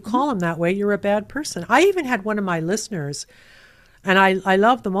 And if you call him that way, you're a bad person. I even had one of my listeners, and I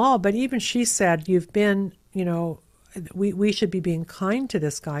love them all, but even she said, you've been, we should be being kind to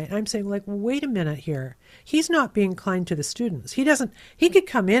this guy. And I'm saying, like, well, wait a minute here. He's not being kind to the students. He could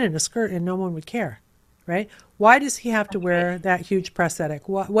come in a skirt and no one would care, right? Why does he have to wear that huge prosthetic?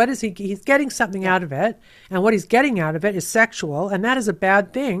 What is he's getting something out of it, and what he's getting out of it is sexual, and that is a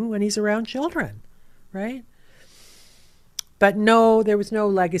bad thing when he's around children, right? But no, there was no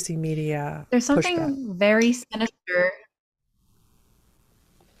legacy media. There's something pushback. very sinister.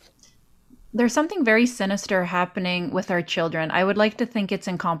 There's something very sinister happening with our children. I would like to think it's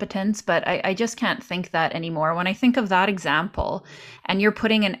incompetence, but I just can't think that anymore. When I think of that example, and you're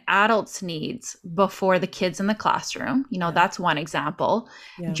putting an adult's needs before the kids in the classroom, that's one example.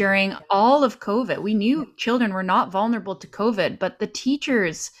 Yeah. During all of COVID, we knew children were not vulnerable to COVID, but the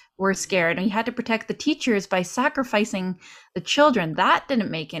teachers were scared, and you had to protect the teachers by sacrificing the children. That didn't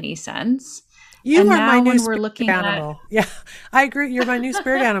make any sense. You And are my now new when we're spirit looking at, animal. Yeah, I agree. You're my new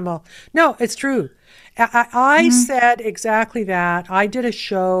spirit animal. No, it's true. I Mhm. said exactly that. I did a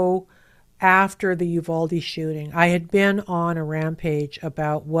show after the Uvalde shooting. I had been on a rampage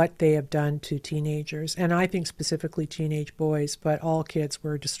about what they have done to teenagers, and I think specifically teenage boys, but all kids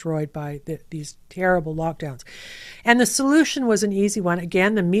were destroyed by these terrible lockdowns. And the solution was an easy one.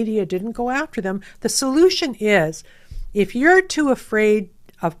 Again, the media didn't go after them. The solution is if you're too afraid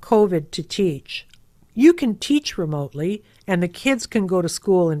of COVID to teach, you can teach remotely and the kids can go to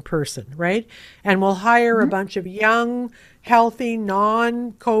school in person, right? And we'll hire a Mhm. bunch of young, healthy,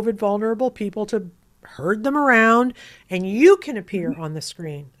 non COVID vulnerable people to herd them around and you can appear on the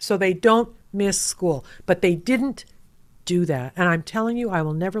screen so they don't miss school. But they didn't do that. And I'm telling you, I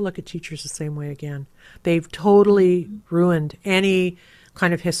will never look at teachers the same way again. They've totally ruined any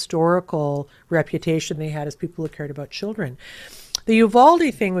kind of historical reputation they had as people who cared about children. The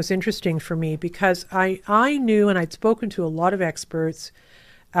Uvalde thing was interesting for me because I knew, and I'd spoken to a lot of experts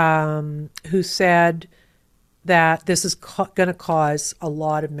who said that this is going to cause a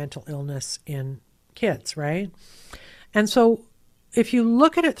lot of mental illness in kids, right? And so if you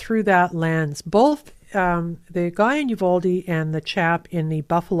look at it through that lens, both the guy in Uvalde and the chap in the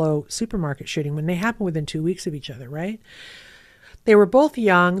Buffalo supermarket shooting, when they happened within 2 weeks of each other, right? They were both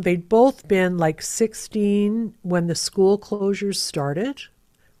young. They'd both been like 16 when the school closures started,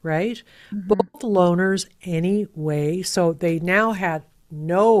 right? Mhm. Both loners anyway. So they now had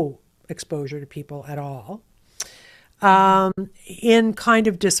no exposure to people at all Mhm. in kind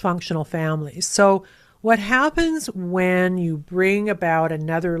of dysfunctional families. So what happens when you bring about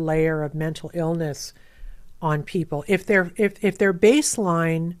another layer of mental illness on people? If their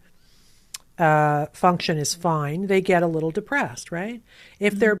baseline function is fine, they get a little depressed, right?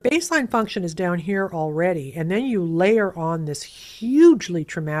 If Mhm. their baseline function is down here already, and then you layer on this hugely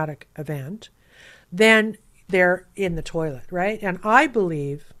traumatic event, then they're in the toilet, right? And I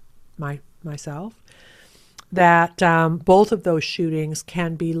believe, myself, that both of those shootings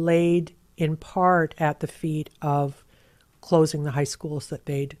can be laid in part at the feet of closing the high schools that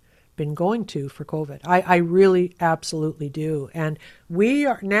they'd been going to for COVID. I really absolutely do. And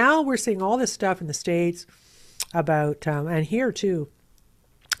we're seeing all this stuff in the States about, and here too,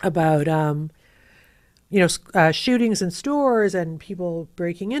 about, shootings in stores and people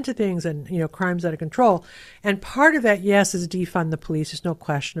breaking into things and, crimes out of control. And part of that, yes, is defund the police. There's no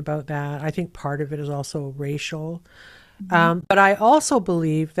question about that. I think part of it is also racial. Mhm. But I also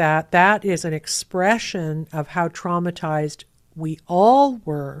believe that that is an expression of how traumatized we all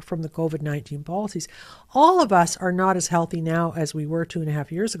were from the COVID-19 policies. All of us are not as healthy now as we were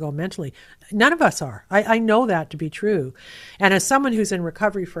 2.5 years ago mentally. None of us are. I know that to be true. And as someone who's in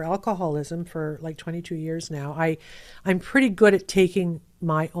recovery for alcoholism for like 22 years now, I'm pretty good at taking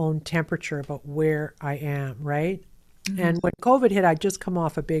my own temperature about where I am, right? And Mhm. when COVID hit, I'd just come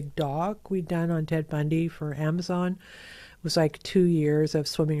off a big doc we'd done on Ted Bundy for Amazon. It was like 2 years of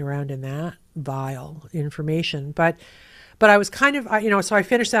swimming around in that vile information. But I was kind of, so I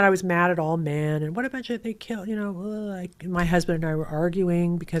finished that. I was mad at all men. And what a bunch of they killed, my husband and I were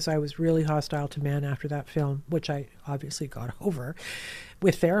arguing because I was really hostile to men after that film, which I obviously got over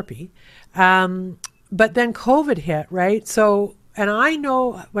with therapy. But then COVID hit, right? So, and I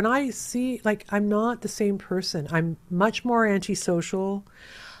know when I see, like, I'm not the same person. I'm much more antisocial.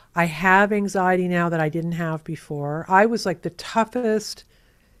 I have anxiety now that I didn't have before. I was like the toughest,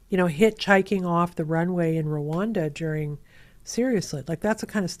 hitchhiking off the runway in Rwanda during, seriously, like that's the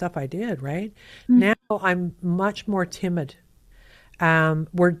kind of stuff I did, right? Now I'm much more timid.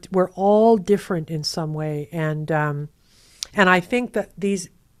 We're all different in some way, and I think that these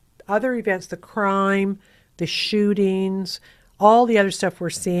other events, the crime, the shootings, all the other stuff we're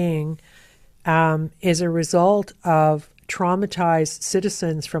seeing, is a result of traumatized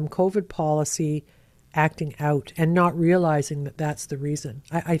citizens from COVID policy acting out and not realizing that that's the reason.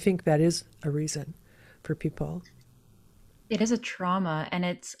 I think that is a reason for people. It is a trauma, and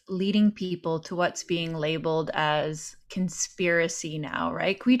it's leading people to what's being labeled as conspiracy now,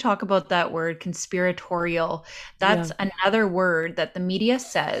 right? Can we talk about that word conspiratorial? Yeah, That's another word that the media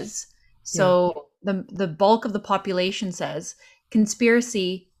says. yeah, So the bulk of the population says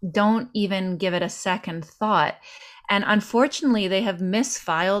conspiracy, don't even give it a second thought. And unfortunately, they have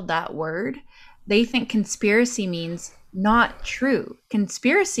misfiled that word. They think conspiracy means not true.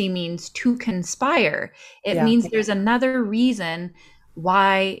 Conspiracy means to conspire. It yeah, means there's another reason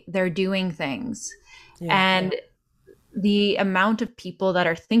why they're doing things. yeah, And the amount of people that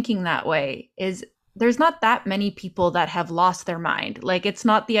are thinking that way is there's not that many people that have lost their mind. Like, it's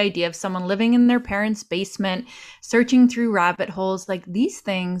not the idea of someone living in their parents' basement, searching through rabbit holes. Like, these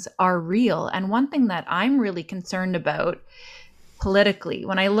things are real. And one thing that I'm really concerned about politically,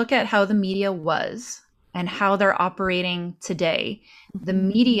 when I look at how the media was and how they're operating today, the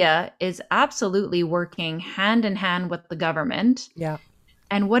media is absolutely working hand in hand with the government. Yeah.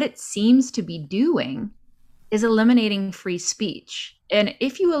 And what it seems to be doing is eliminating free speech. And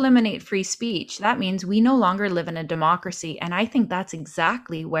if you eliminate free speech, that means we no longer live in a democracy. And I think that's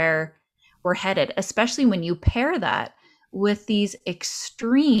exactly where we're headed, especially when you pair that with these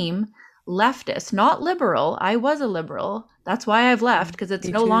extreme leftists, not liberal. I was a liberal. That's why I've left, because it's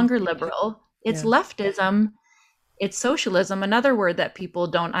Me no too. longer liberal. It's Yeah. leftism. It's socialism, another word that people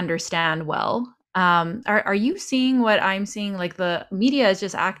don't understand well. Are you seeing what I'm seeing? Like, the media is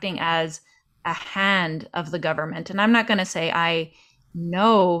just acting as a hand of the government. And I'm not going to say I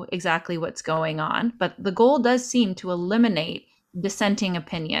know exactly what's going on, but the goal does seem to eliminate dissenting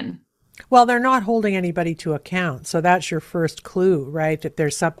opinion. Well, they're not holding anybody to account. So that's your first clue, right? That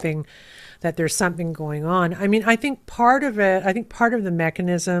there's something going on. I mean, I think part of the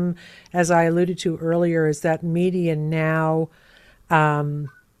mechanism, as I alluded to earlier, is that media now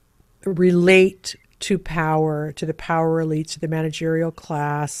relate to power, to the power elites, to the managerial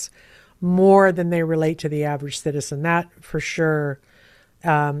class, more than they relate to the average citizen. That for sure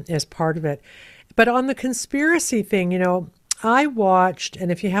is part of it. But on the conspiracy thing, I watched,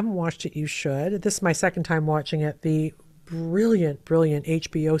 and if you haven't watched it, you should. This is my second time watching it, the brilliant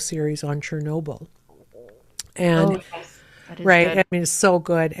HBO series on Chernobyl. And Yes, that is right, good. I mean, it's so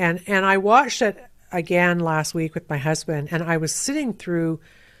good. And I watched it again last week with my husband, and I was sitting through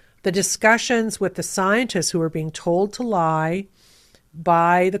the discussions with the scientists who were being told to lie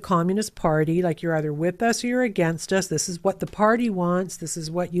by the Communist Party, like, you're either with us or you're against us. This is what the party wants. This is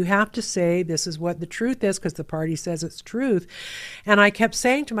what you have to say. This is what the truth is, because the party says it's truth. And I kept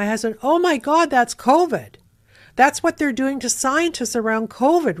saying to my husband, oh my God, that's COVID. That's what they're doing to scientists around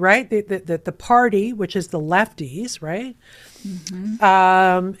COVID, right? The party, which is the lefties, right,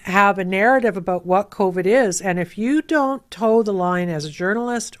 have a narrative about what COVID is. And if you don't toe the line as a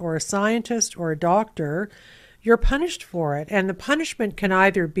journalist or a scientist or a doctor, you're punished for it. And the punishment can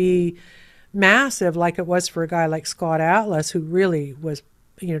either be massive, like it was for a guy like Scott Atlas, who really was,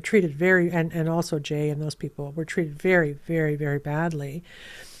 treated very, and also Jay and those people were treated very, very, very badly.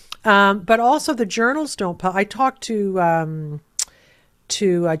 But also the journals don't. I talked to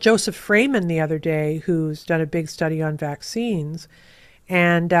Joseph Freeman the other day, who's done a big study on vaccines.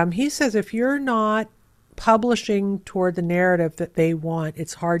 And he says if you're not publishing toward the narrative that they want,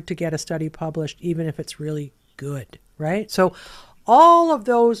 it's hard to get a study published, even if it's really good, right? So all of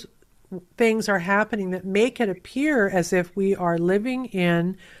those things are happening that make it appear as if we are living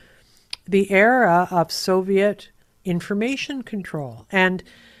in the era of Soviet information control. And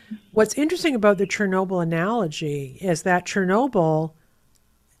what's interesting about the Chernobyl analogy is that Chernobyl,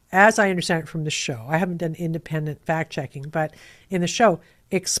 as I understand it from the show, I haven't done independent fact checking, but in the show,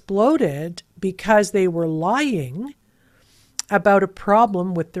 exploded because they were lying about a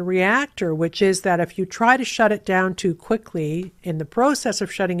problem with the reactor, which is that if you try to shut it down too quickly in the process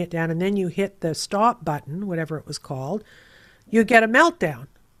of shutting it down, and then you hit the stop button, whatever it was called, you get a meltdown,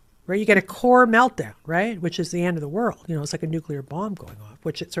 right? You get a core meltdown, right? Which is the end of the world. It's like a nuclear bomb going off,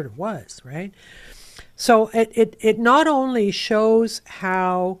 which it sort of was, right? So it not only shows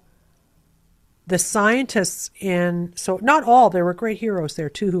how the scientists so not all, there were great heroes there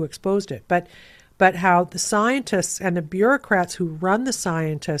too who exposed it, but how the scientists and the bureaucrats who run the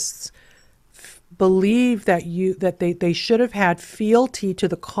scientists believe that they should have had fealty to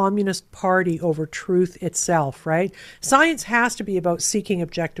the Communist Party over truth itself, right? Science has to be about seeking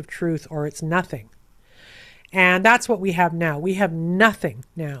objective truth, or it's nothing. And that's what we have now. We have nothing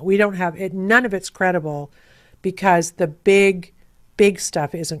now. We don't have it. None of it's credible because the big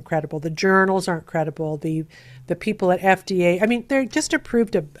stuff isn't credible. The journals aren't credible. The people at FDA, I mean, they just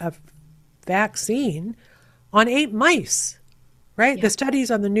approved a vaccine on 8 mice, right? Yeah. The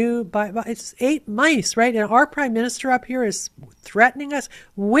studies on the new, it's 8 mice, right? And our prime minister up here is threatening us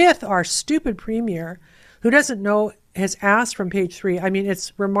with our stupid premier who doesn't know, has asked from page 3. I mean,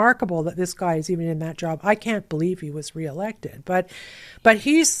 it's remarkable that this guy is even in that job. I can't believe he was reelected, but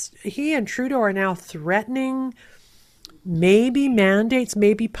he and Trudeau are now threatening maybe mandates,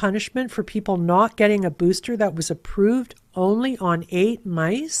 maybe punishment for people not getting a booster that was approved only on 8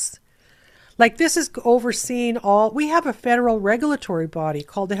 mice. Like, this is overseen we have a federal regulatory body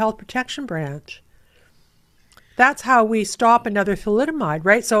called the Health Protection Branch. That's how we stop another thalidomide,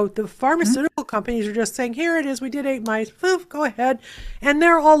 right? So the pharmaceutical companies are just saying, here it is, we did 8 mice, poof, go ahead. And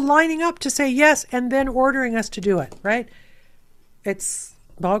they're all lining up to say yes and then ordering us to do it, right? It's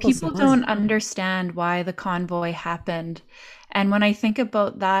boggles the People mind. don't understand why the convoy happened. And when I think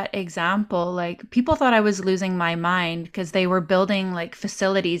about that example, like people thought I was losing my mind because they were building like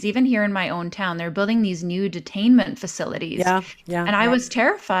facilities, even here in my own town, they're building these new detainment facilities. Yeah, yeah, And I was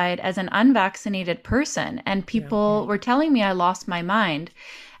terrified as an unvaccinated person. And yeah. people were telling me I lost my mind.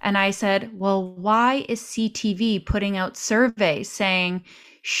 And I said, well, why is CTV putting out surveys saying,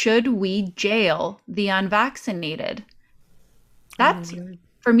 should we jail the unvaccinated? That's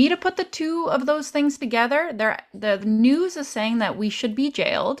for me to put the two of those things together. The news is saying that we should be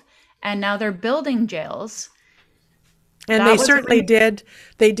jailed, and now they're building jails. And they certainly did.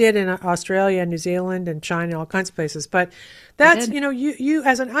 They did in Australia, New Zealand, and China, all kinds of places. But that's, you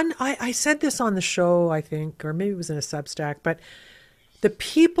as I said this on the show, I think, or maybe it was in a Substack, but the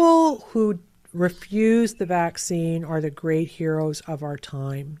people who refuse the vaccine are the great heroes of our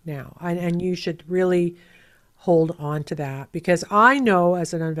time now. And you should really hold on to that, because I know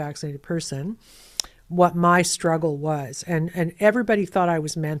as an unvaccinated person what my struggle was. And everybody thought I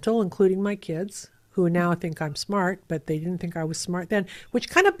was mental, including my kids, who now think I'm smart, but they didn't think I was smart then,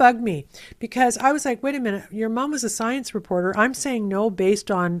 which kind of bugged me, because I was like, wait a minute, your mom was a science reporter. I'm saying no based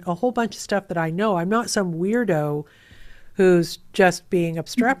on a whole bunch of stuff that I know. I'm not some weirdo who's just being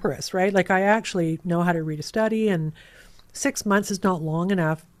obstreperous, right? Like, I actually know how to read a study, and 6 months is not long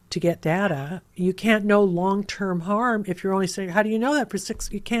enough to get data. You can't know long-term harm if you're only saying, how do you know that for 6?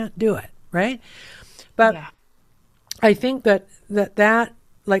 You can't do it, right? But yeah. I think that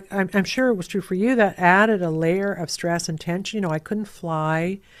like, I'm sure it was true for you, that added a layer of stress and tension. I couldn't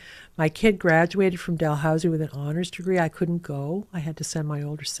fly. My kid graduated from Dalhousie with an honors degree. I couldn't go. I had to send my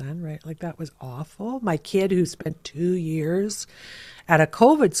older son, right? Like, that was awful. My kid, who spent 2 years at a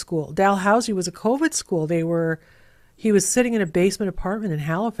COVID school. Dalhousie was a COVID school. He was sitting in a basement apartment in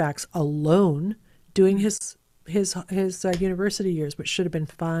Halifax alone doing his university years, which should have been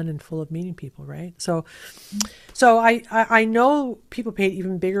fun and full of meeting people, right? So I know people paid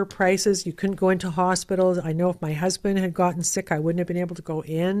even bigger prices. You couldn't go into hospitals. I know if my husband had gotten sick, I wouldn't have been able to go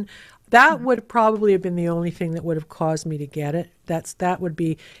in. That would probably have been the only thing that would have caused me to get it. That would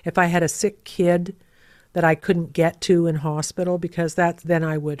be if I had a sick kid that I couldn't get to in hospital, because then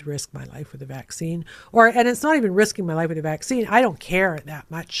I would risk my life with a vaccine. And it's not even risking my life with a vaccine. I don't care that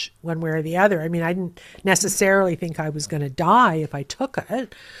much one way or the other. I mean, I didn't necessarily think I was going to die if I took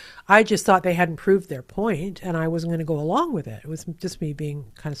it. I just thought they hadn't proved their point, and I wasn't going to go along with it. It was just me being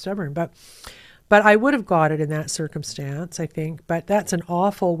kind of stubborn. But I would have got it in that circumstance, I think. But that's an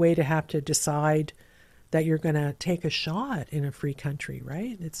awful way to have to decide that you're going to take a shot in a free country,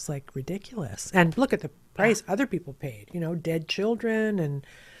 right? It's like ridiculous. And look at the price other people paid, dead children and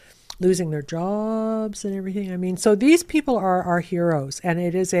losing their jobs and everything. I mean, so these people are our heroes, and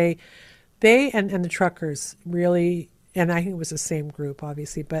it is they and the truckers really, and I think it was the same group,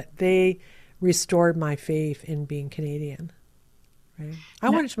 obviously, but they restored my faith in being Canadian, right? I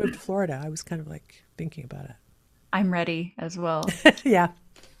wanted to move to Florida. I was kind of like thinking about it. I'm ready as well. Yeah.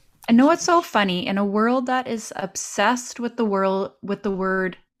 I know it's so funny, in a world that is obsessed with the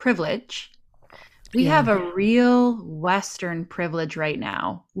word privilege, we have a real Western privilege right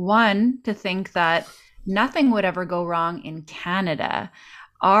now. One, to think that nothing would ever go wrong in Canada.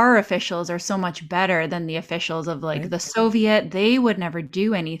 Our officials are so much better than the officials of the Soviet. They would never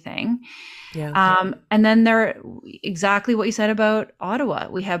do anything. Yeah. And then they're exactly what you said about Ottawa.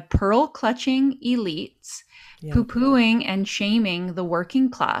 We have pearl clutching elites. Yeah. Poo-pooing and shaming the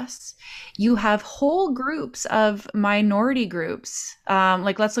working class. You have whole groups of minority groups.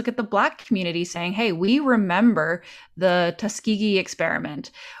 Let's look at the Black community saying, hey, we remember the Tuskegee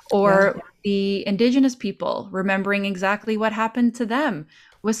experiment, or the Indigenous people remembering exactly what happened to them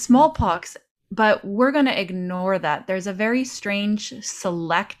with smallpox. But we're going to ignore that. There's a very strange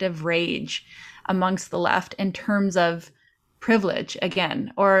selective rage amongst the left in terms of privilege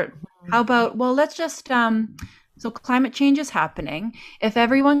again. Or how about, well, let's just, so climate change is happening. If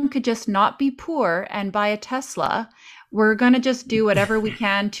everyone could just not be poor and buy a Tesla, we're going to just do whatever we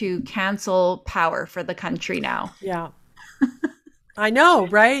can to cancel power for the country now. Yeah. I know,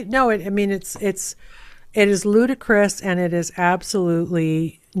 right? No, it is ludicrous, and it is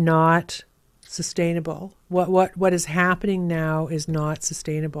absolutely not sustainable. What is happening now is not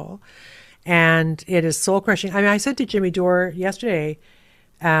sustainable. And it is soul crushing. I mean, I said to Jimmy Dore yesterday,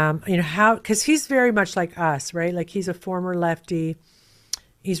 because he's very much like us, right? Like, he's a former lefty.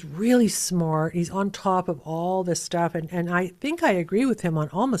 He's really smart. He's on top of all this stuff. And I think I agree with him on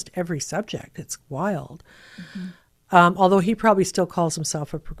almost every subject. It's wild. Although he probably still calls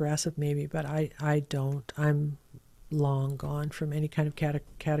himself a progressive, maybe, but I don't. I'm long gone from any kind of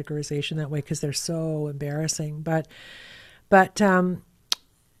categorization that way because they're so embarrassing. But I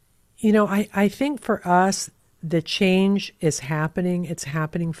think for us, the change is happening. It's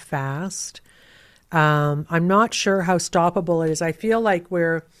happening fast. I'm not sure how stoppable it is. I feel like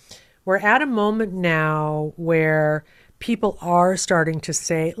we're at a moment now where people are starting to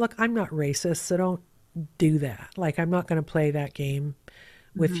say, look, I'm not racist, so don't do that. Like, I'm not going to play that game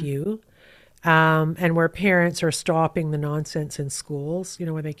with you. And where parents are stopping the nonsense in schools,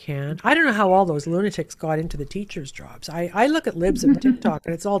 where they can. I don't know how all those lunatics got into the teachers' jobs. I look at libs of TikTok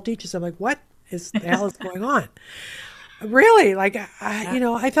and it's all teachers. I'm like, what the hell is going on? Really, like,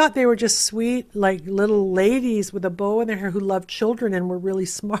 I thought they were just sweet, like little ladies with a bow in their hair who loved children and were really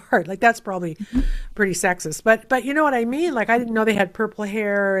smart. Like, that's probably pretty sexist, but you know what I mean? Like, I didn't know they had purple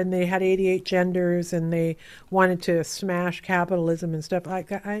hair and they had 88 genders and they wanted to smash capitalism and stuff.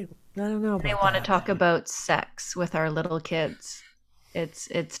 I don't know about They want to that. talk about sex with our little kids.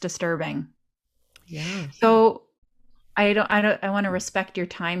 It's disturbing. Yeah. So I want to respect your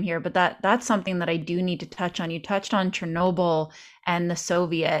time here, but that's something that I do need to touch on. You touched on Chernobyl and the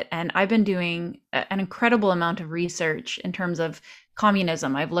Soviet, and I've been doing an incredible amount of research in terms of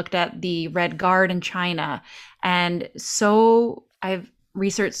communism. I've looked at the Red Guard in China, and so I've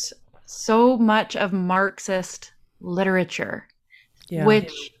researched so much of Marxist literature, Yeah.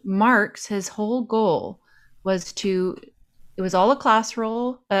 which Marx, his whole goal was it was all a class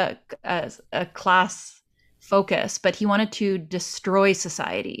role, a class focus, but he wanted to destroy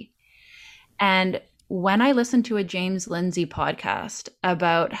society. And when I listened to a James Lindsay podcast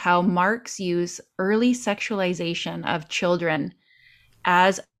about how Marx used early sexualization of children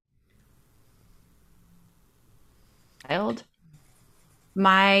as a child,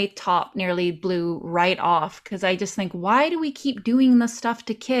 my top nearly blew right off because I just think, why do we keep doing this stuff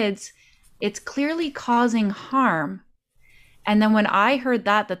to kids? It's clearly causing harm. And then when I heard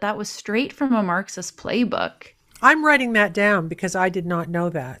that was straight from a Marxist playbook. I'm writing that down because I did not know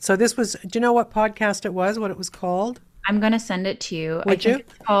that. So this was, do you know what podcast it was, what it was called? I'm going to send it to you. Would you?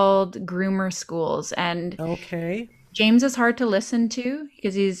 It's called Groomer Schools. And Okay. James is hard to listen to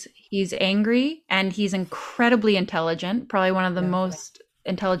because he's angry and he's incredibly intelligent, probably one of the most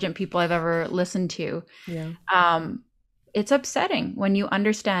intelligent people I've ever listened to. Yeah. It's upsetting when you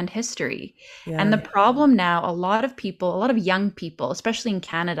understand history. Yeah. And the problem now, a lot of young people, especially in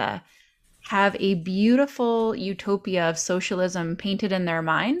Canada, have a beautiful utopia of socialism painted in their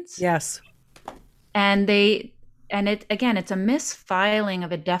minds. Yes. And it's a misfiling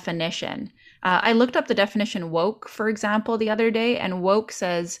of a definition. I looked up the definition woke, for example, the other day, and woke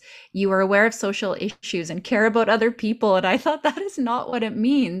says you are aware of social issues and care about other people. And I thought that is not what it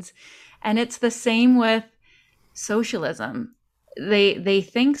means. And it's the same with socialism. They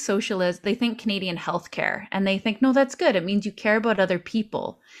think they think Canadian healthcare, and they think, no, that's good. It means you care about other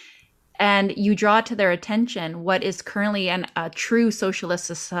people. And you draw to their attention what is currently a true socialist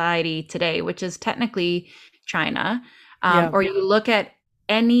society today, which is technically China. Or you look at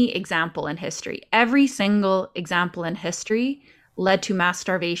any example in history. Every single example in history led to mass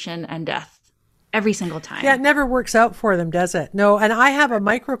starvation and death. Every single time. Yeah, it never works out for them, does it? No, and I have a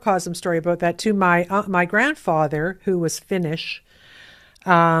microcosm story about that too. My grandfather, who was Finnish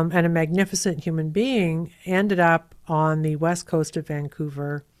and a magnificent human being, ended up on the west coast of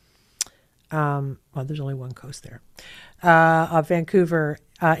Vancouver. Well, there's only one coast there, of Vancouver,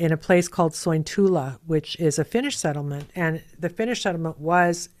 in a place called Sointula, which is a Finnish settlement. And the Finnish settlement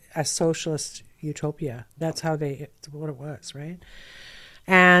was a socialist utopia. That's what it was, right?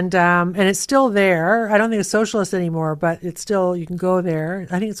 And it's still there. I don't think it's socialist anymore, but it's still, you can go there.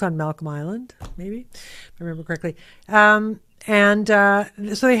 I think it's on Malcolm Island, maybe, if I remember correctly. So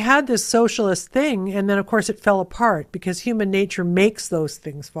they had this socialist thing, and then of course it fell apart because human nature makes those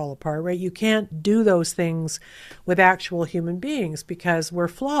things fall apart, right? You can't do those things with actual human beings because we're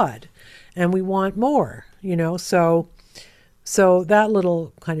flawed and we want more, So that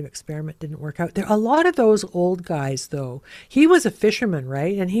little kind of experiment didn't work out. There a lot of those old guys, though. He was a fisherman,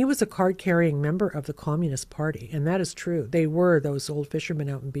 right? And he was a card-carrying member of the Communist Party, and that is true. They were those old fishermen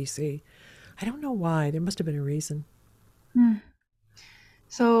out in BC. I don't know why. There must have been a reason.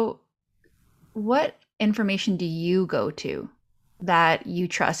 So what information do you go to that you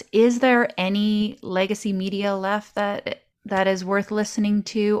trust? Is there any legacy media left that is worth listening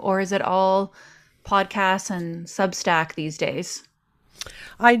to, or is it all podcasts and Substack these days?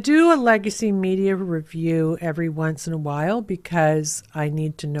 I do a legacy media review every once in a while because I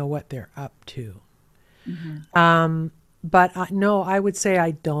need to know what they're up to. But no, I would say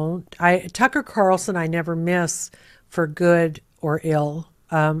I don't. Tucker Carlson, I never miss for good or ill.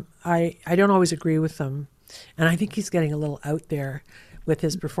 I don't always agree with them, and I think he's getting a little out there with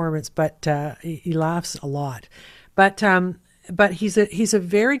his performance. But he laughs a lot. But he's a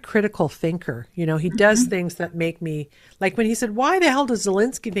very critical thinker. You know, he does things that make me like when he said, "Why the hell does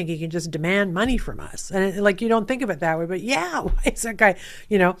Zelensky think he can just demand money from us?" And like you don't think of it that way, but yeah, why is that guy?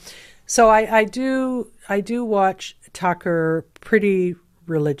 You know, so I do watch Tucker pretty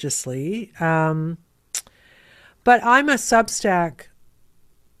religiously, but I'm a Substack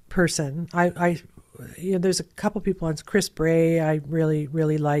person. There's a couple people on Chris Bray I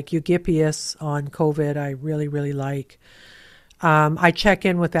really like. Eugipius on COVID I really like. I check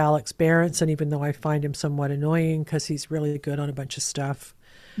in with Alex Berenson, even though I find him somewhat annoying because he's really good on a bunch of stuff.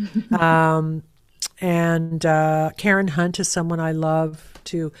 And Karen Hunt is someone I love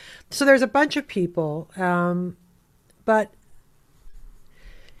too. So there's a bunch of people, but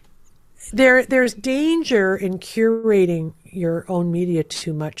there's danger in curating your own media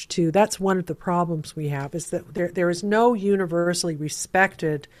too much too. That's one of the problems we have, is that there is no universally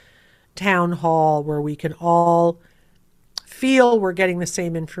respected town hall where we can all feel we're getting the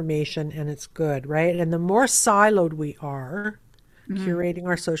same information and it's good, right? And the more siloed we are, curating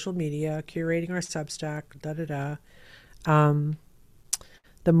our social media, curating our Substack,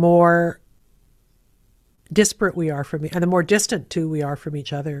 the more disparate we are from, and the more distant too we are from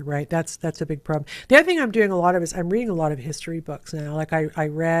each other, right? That's a big problem. The other thing I'm doing a lot of is I'm reading a lot of history books now. Like I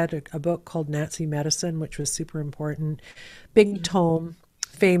read a book called Nazi Medicine, which was super important. Big tome,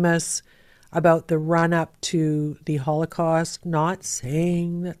 famous, about the run up to the Holocaust. Not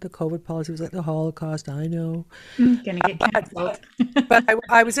saying that the COVID policy was like the Holocaust, I know. Gonna get canceled. But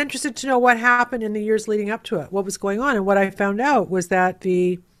I was interested to know what happened in the years leading up to it, what was going on. And what I found out was that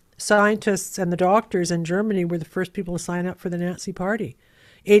the scientists and the doctors in Germany were the first people to sign up for the Nazi Party.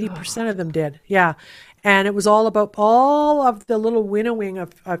 80% of them did. Yeah. And it was all about all of the little winnowing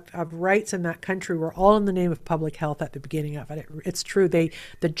of rights in that country were all in the name of public health at the beginning of it. It's true. The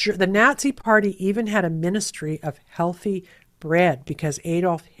Nazi Party even had a ministry of healthy bread because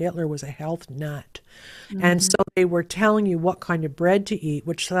Adolf Hitler was a health nut. And so they were telling you what kind of bread to eat,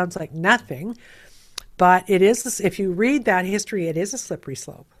 which sounds like nothing. But it is, if you read that history, it is a slippery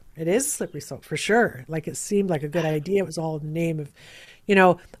slope. It is a slippery slope for sure. Like it seemed like a good idea. It was all in the name of,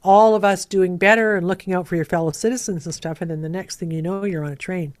 all of us doing better and looking out for your fellow citizens and stuff. And then the next thing you know, you're on a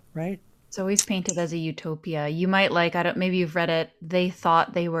train, right? It's always painted as a utopia. You might maybe you've read it. They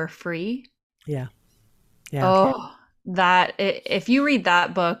thought they were free. Yeah. Yeah. Oh, if you read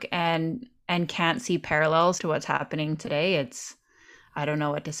that book and can't see parallels to what's happening today, I don't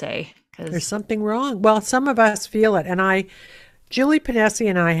know what to say. There's something wrong. Well, some of us feel it. And Julie Panesi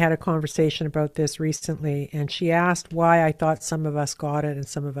and I had a conversation about this recently, and she asked why I thought some of us got it and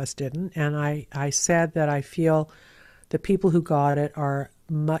some of us didn't. And I said that I feel the people who got it are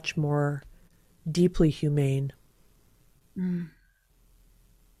much more deeply humane.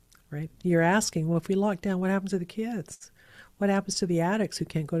 Right? You're asking, well, if we lock down, what happens to the kids? What happens to the addicts who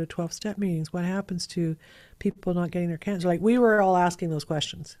can't go to 12-step meetings? What happens to people not getting their cancer? Like, we were all asking those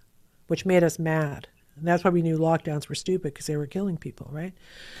questions, which made us mad. And that's why we knew lockdowns were stupid, because they were killing people, right?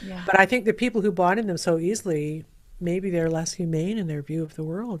 Yeah. But I think the people who bought in them so easily, maybe they're less humane in their view of the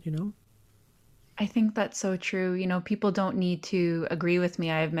world, I think that's so true. People don't need to agree with me.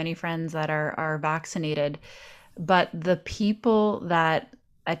 I have many friends that are vaccinated, but the people that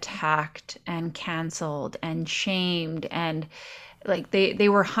attacked and canceled and shamed and like they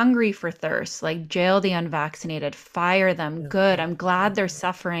were hungry for thirst, like jail the unvaccinated, fire them. Good. I'm glad they're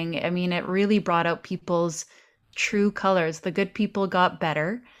suffering. I mean, it really brought out people's true colors. The good people got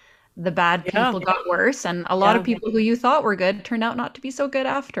better. The bad people got worse. And a lot of people who you thought were good turned out not to be so good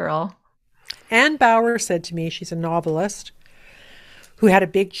after all. Anne Bauer said to me, she's a novelist who had a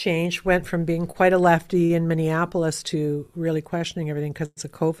big change, went from being quite a lefty in Minneapolis to really questioning everything because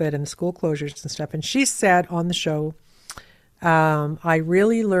of COVID and the school closures and stuff. And she said on the show, I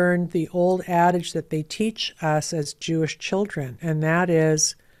really learned the old adage that they teach us as Jewish children, and that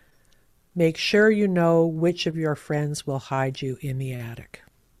is, make sure you know which of your friends will hide you in the attic.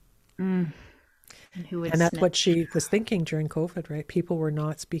 And that's what she was thinking during COVID, right? People were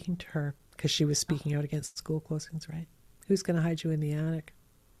not speaking to her because she was speaking out against school closings, right? Who's going to hide you in the attic?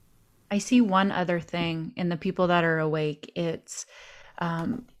 I see one other thing in the people that are awake. It's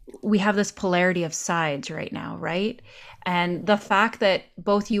we have this polarity of sides right now, right? And the fact that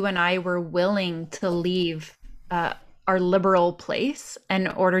both you and I were willing to leave our liberal place in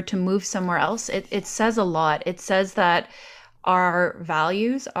order to move somewhere else, it says a lot. It says that our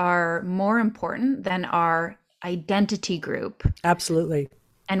values are more important than our identity group. Absolutely.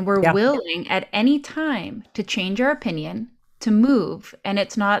 And we're Yeah. willing at any time to change our opinion, to move. And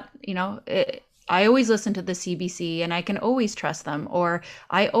it's not, I always listen to the CBC and I can always trust them, or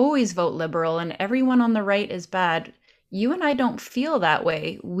I always vote liberal and everyone on the right is bad. You and I don't feel that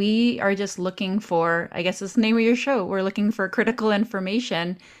way. We are just looking for, I guess it's the name of your show. We're looking for critical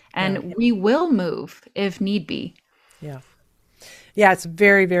information, Yeah. and we will move if need be. Yeah. Yeah, it's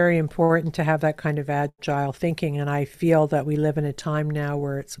very, very important to have that kind of agile thinking. And I feel that we live in a time now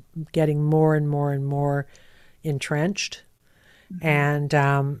where it's getting more and more and more entrenched.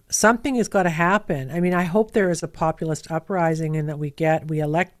 And something has got to happen. I mean, I hope there is a populist uprising and that we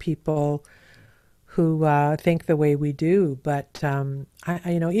elect people who think the way we do. But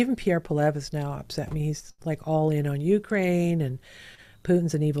even Pierre Poilievre has now upset me. He's like all in on Ukraine and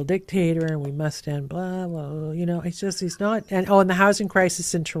Putin's an evil dictator and we must end blah, blah, it's just, he's not. And the housing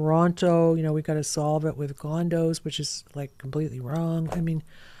crisis in Toronto, we've got to solve it with condos, which is like completely wrong. I mean,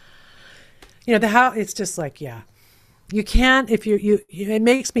 it's just like, yeah, you can't, it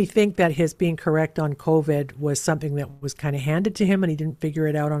makes me think that his being correct on COVID was something that was kind of handed to him and he didn't figure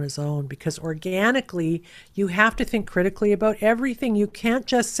it out on his own, because organically you have to think critically about everything. You can't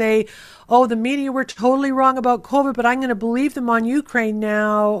just say, oh, the media were totally wrong about COVID, but I'm going to believe them on Ukraine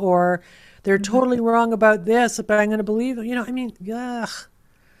now, or they're totally wrong about this, but I'm going to believe them. Ugh.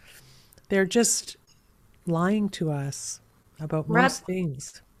 They're just lying to us about most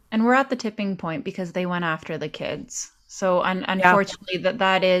things. And we're at the tipping point because they went after the kids. So unfortunately,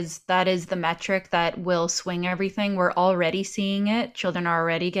 that is the metric that will swing everything. We're already seeing it. Children are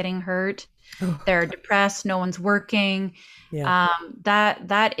already getting hurt. They're depressed. No one's working. Yeah.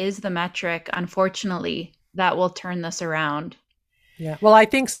 That is the metric, unfortunately, that will turn this around. Yeah. Well, I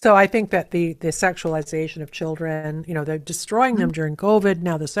think so. I think that the sexualization of children, they're destroying them during COVID.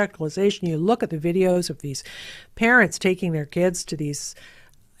 Now the sexualization, you look at the videos of these parents taking their kids to these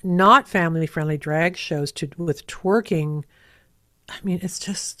not family-friendly drag shows with twerking. I mean, it's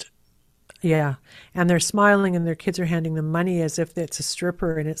just, yeah. And they're smiling and their kids are handing them money as if it's a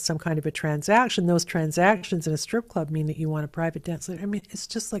stripper and it's some kind of a transaction. Those transactions in a strip club mean that you want a private dance. I mean, it's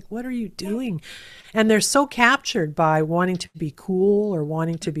just like, what are you doing? And they're so captured by wanting to be cool or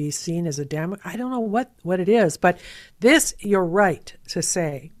wanting to be seen as a I don't know what it is. But this, you're right to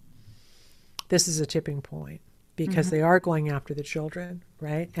say, this is a tipping point. Because they are going after the children,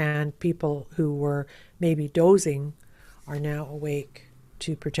 right? And people who were maybe dozing are now awake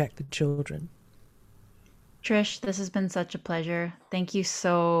to protect the children. Trish, this has been such a pleasure. Thank you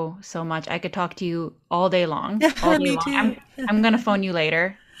so, so much. I could talk to you all day long. All day Me long. too. I'm going to phone you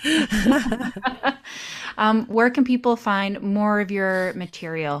later. Where can people find more of your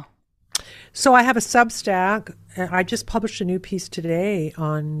material? So I have a Substack. I just published a new piece today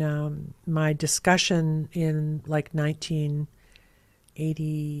on my discussion in like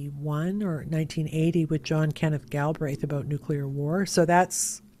 1981 or 1980 with John Kenneth Galbraith about nuclear war. So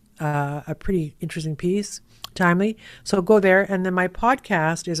that's a pretty interesting piece, timely. So go there. And then my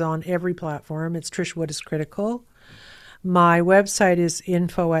podcast is on every platform. It's Trish Wood is Critical. My website is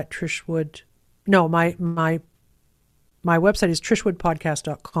info@trishwood. No, my website is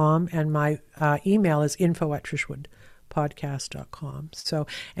trishwoodpodcast.com and my email is info@trishwoodpodcast.com. So,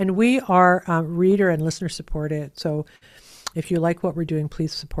 and we are reader and listener supported. So if you like what we're doing,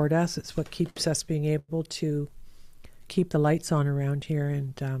 please support us. It's what keeps us being able to keep the lights on around here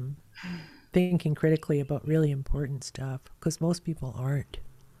and thinking critically about really important stuff, because most people aren't.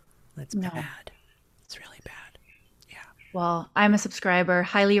 That's bad. It's really bad. Well, I'm a subscriber.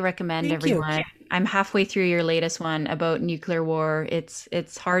 Highly recommend Thank everyone. you. I'm halfway through your latest one about nuclear war.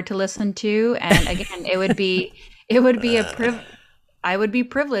 It's hard to listen to, and again, I would be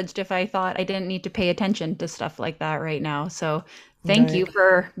privileged if I thought I didn't need to pay attention to stuff like that right now. So, thank you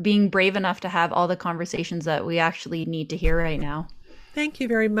for being brave enough to have all the conversations that we actually need to hear right now. Thank you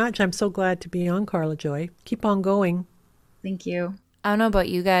very much. I'm so glad to be on, Carla Joy. Keep on going. Thank you. I don't know about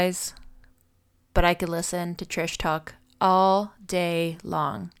you guys, but I could listen to Trish talk all day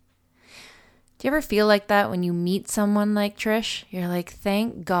long. Do you ever feel like that when you meet someone like Trish? You're like,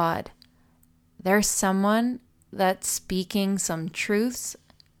 thank God there's someone that's speaking some truths,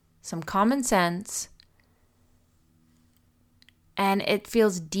 some common sense, and it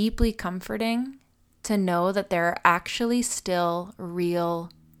feels deeply comforting to know that there are actually still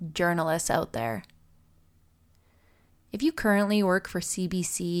real journalists out there. If you currently work for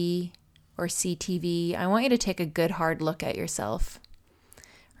CBC or CTV, I want you to take a good hard look at yourself.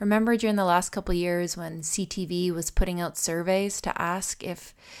 Remember during the last couple of years when CTV was putting out surveys to ask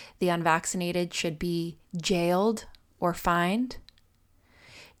if the unvaccinated should be jailed or fined?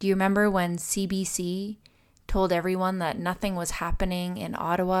 Do you remember when CBC told everyone that nothing was happening in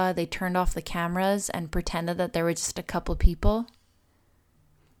Ottawa. They turned off the cameras and pretended that there were just a couple people.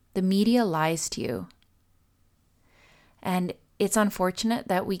 The media lies to you. And it's unfortunate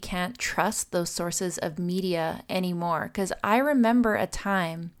that we can't trust those sources of media anymore, because I remember a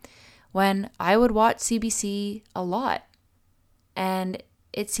time when I would watch CBC a lot and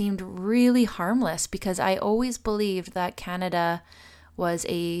it seemed really harmless because I always believed that Canada was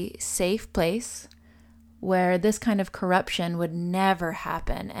a safe place where this kind of corruption would never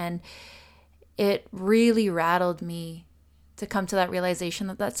happen. And it really rattled me to come to that realization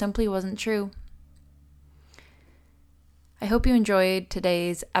that that simply wasn't true. I hope you enjoyed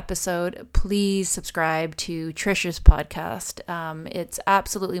today's episode. Please subscribe to Trish's podcast. It's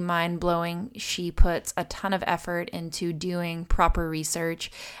absolutely mind-blowing. She puts a ton of effort into doing proper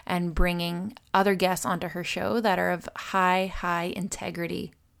research and bringing other guests onto her show that are of high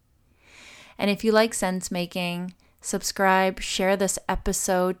integrity. And if you like sense making, subscribe, share this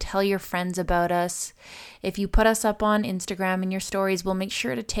episode, tell your friends about us. If you put us up on Instagram in your stories, we'll make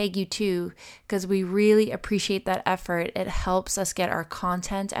sure to tag you too, because we really appreciate that effort. It helps us get our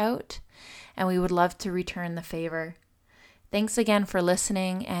content out, and we would love to return the favor. Thanks again for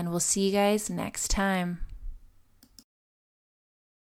listening, and we'll see you guys next time.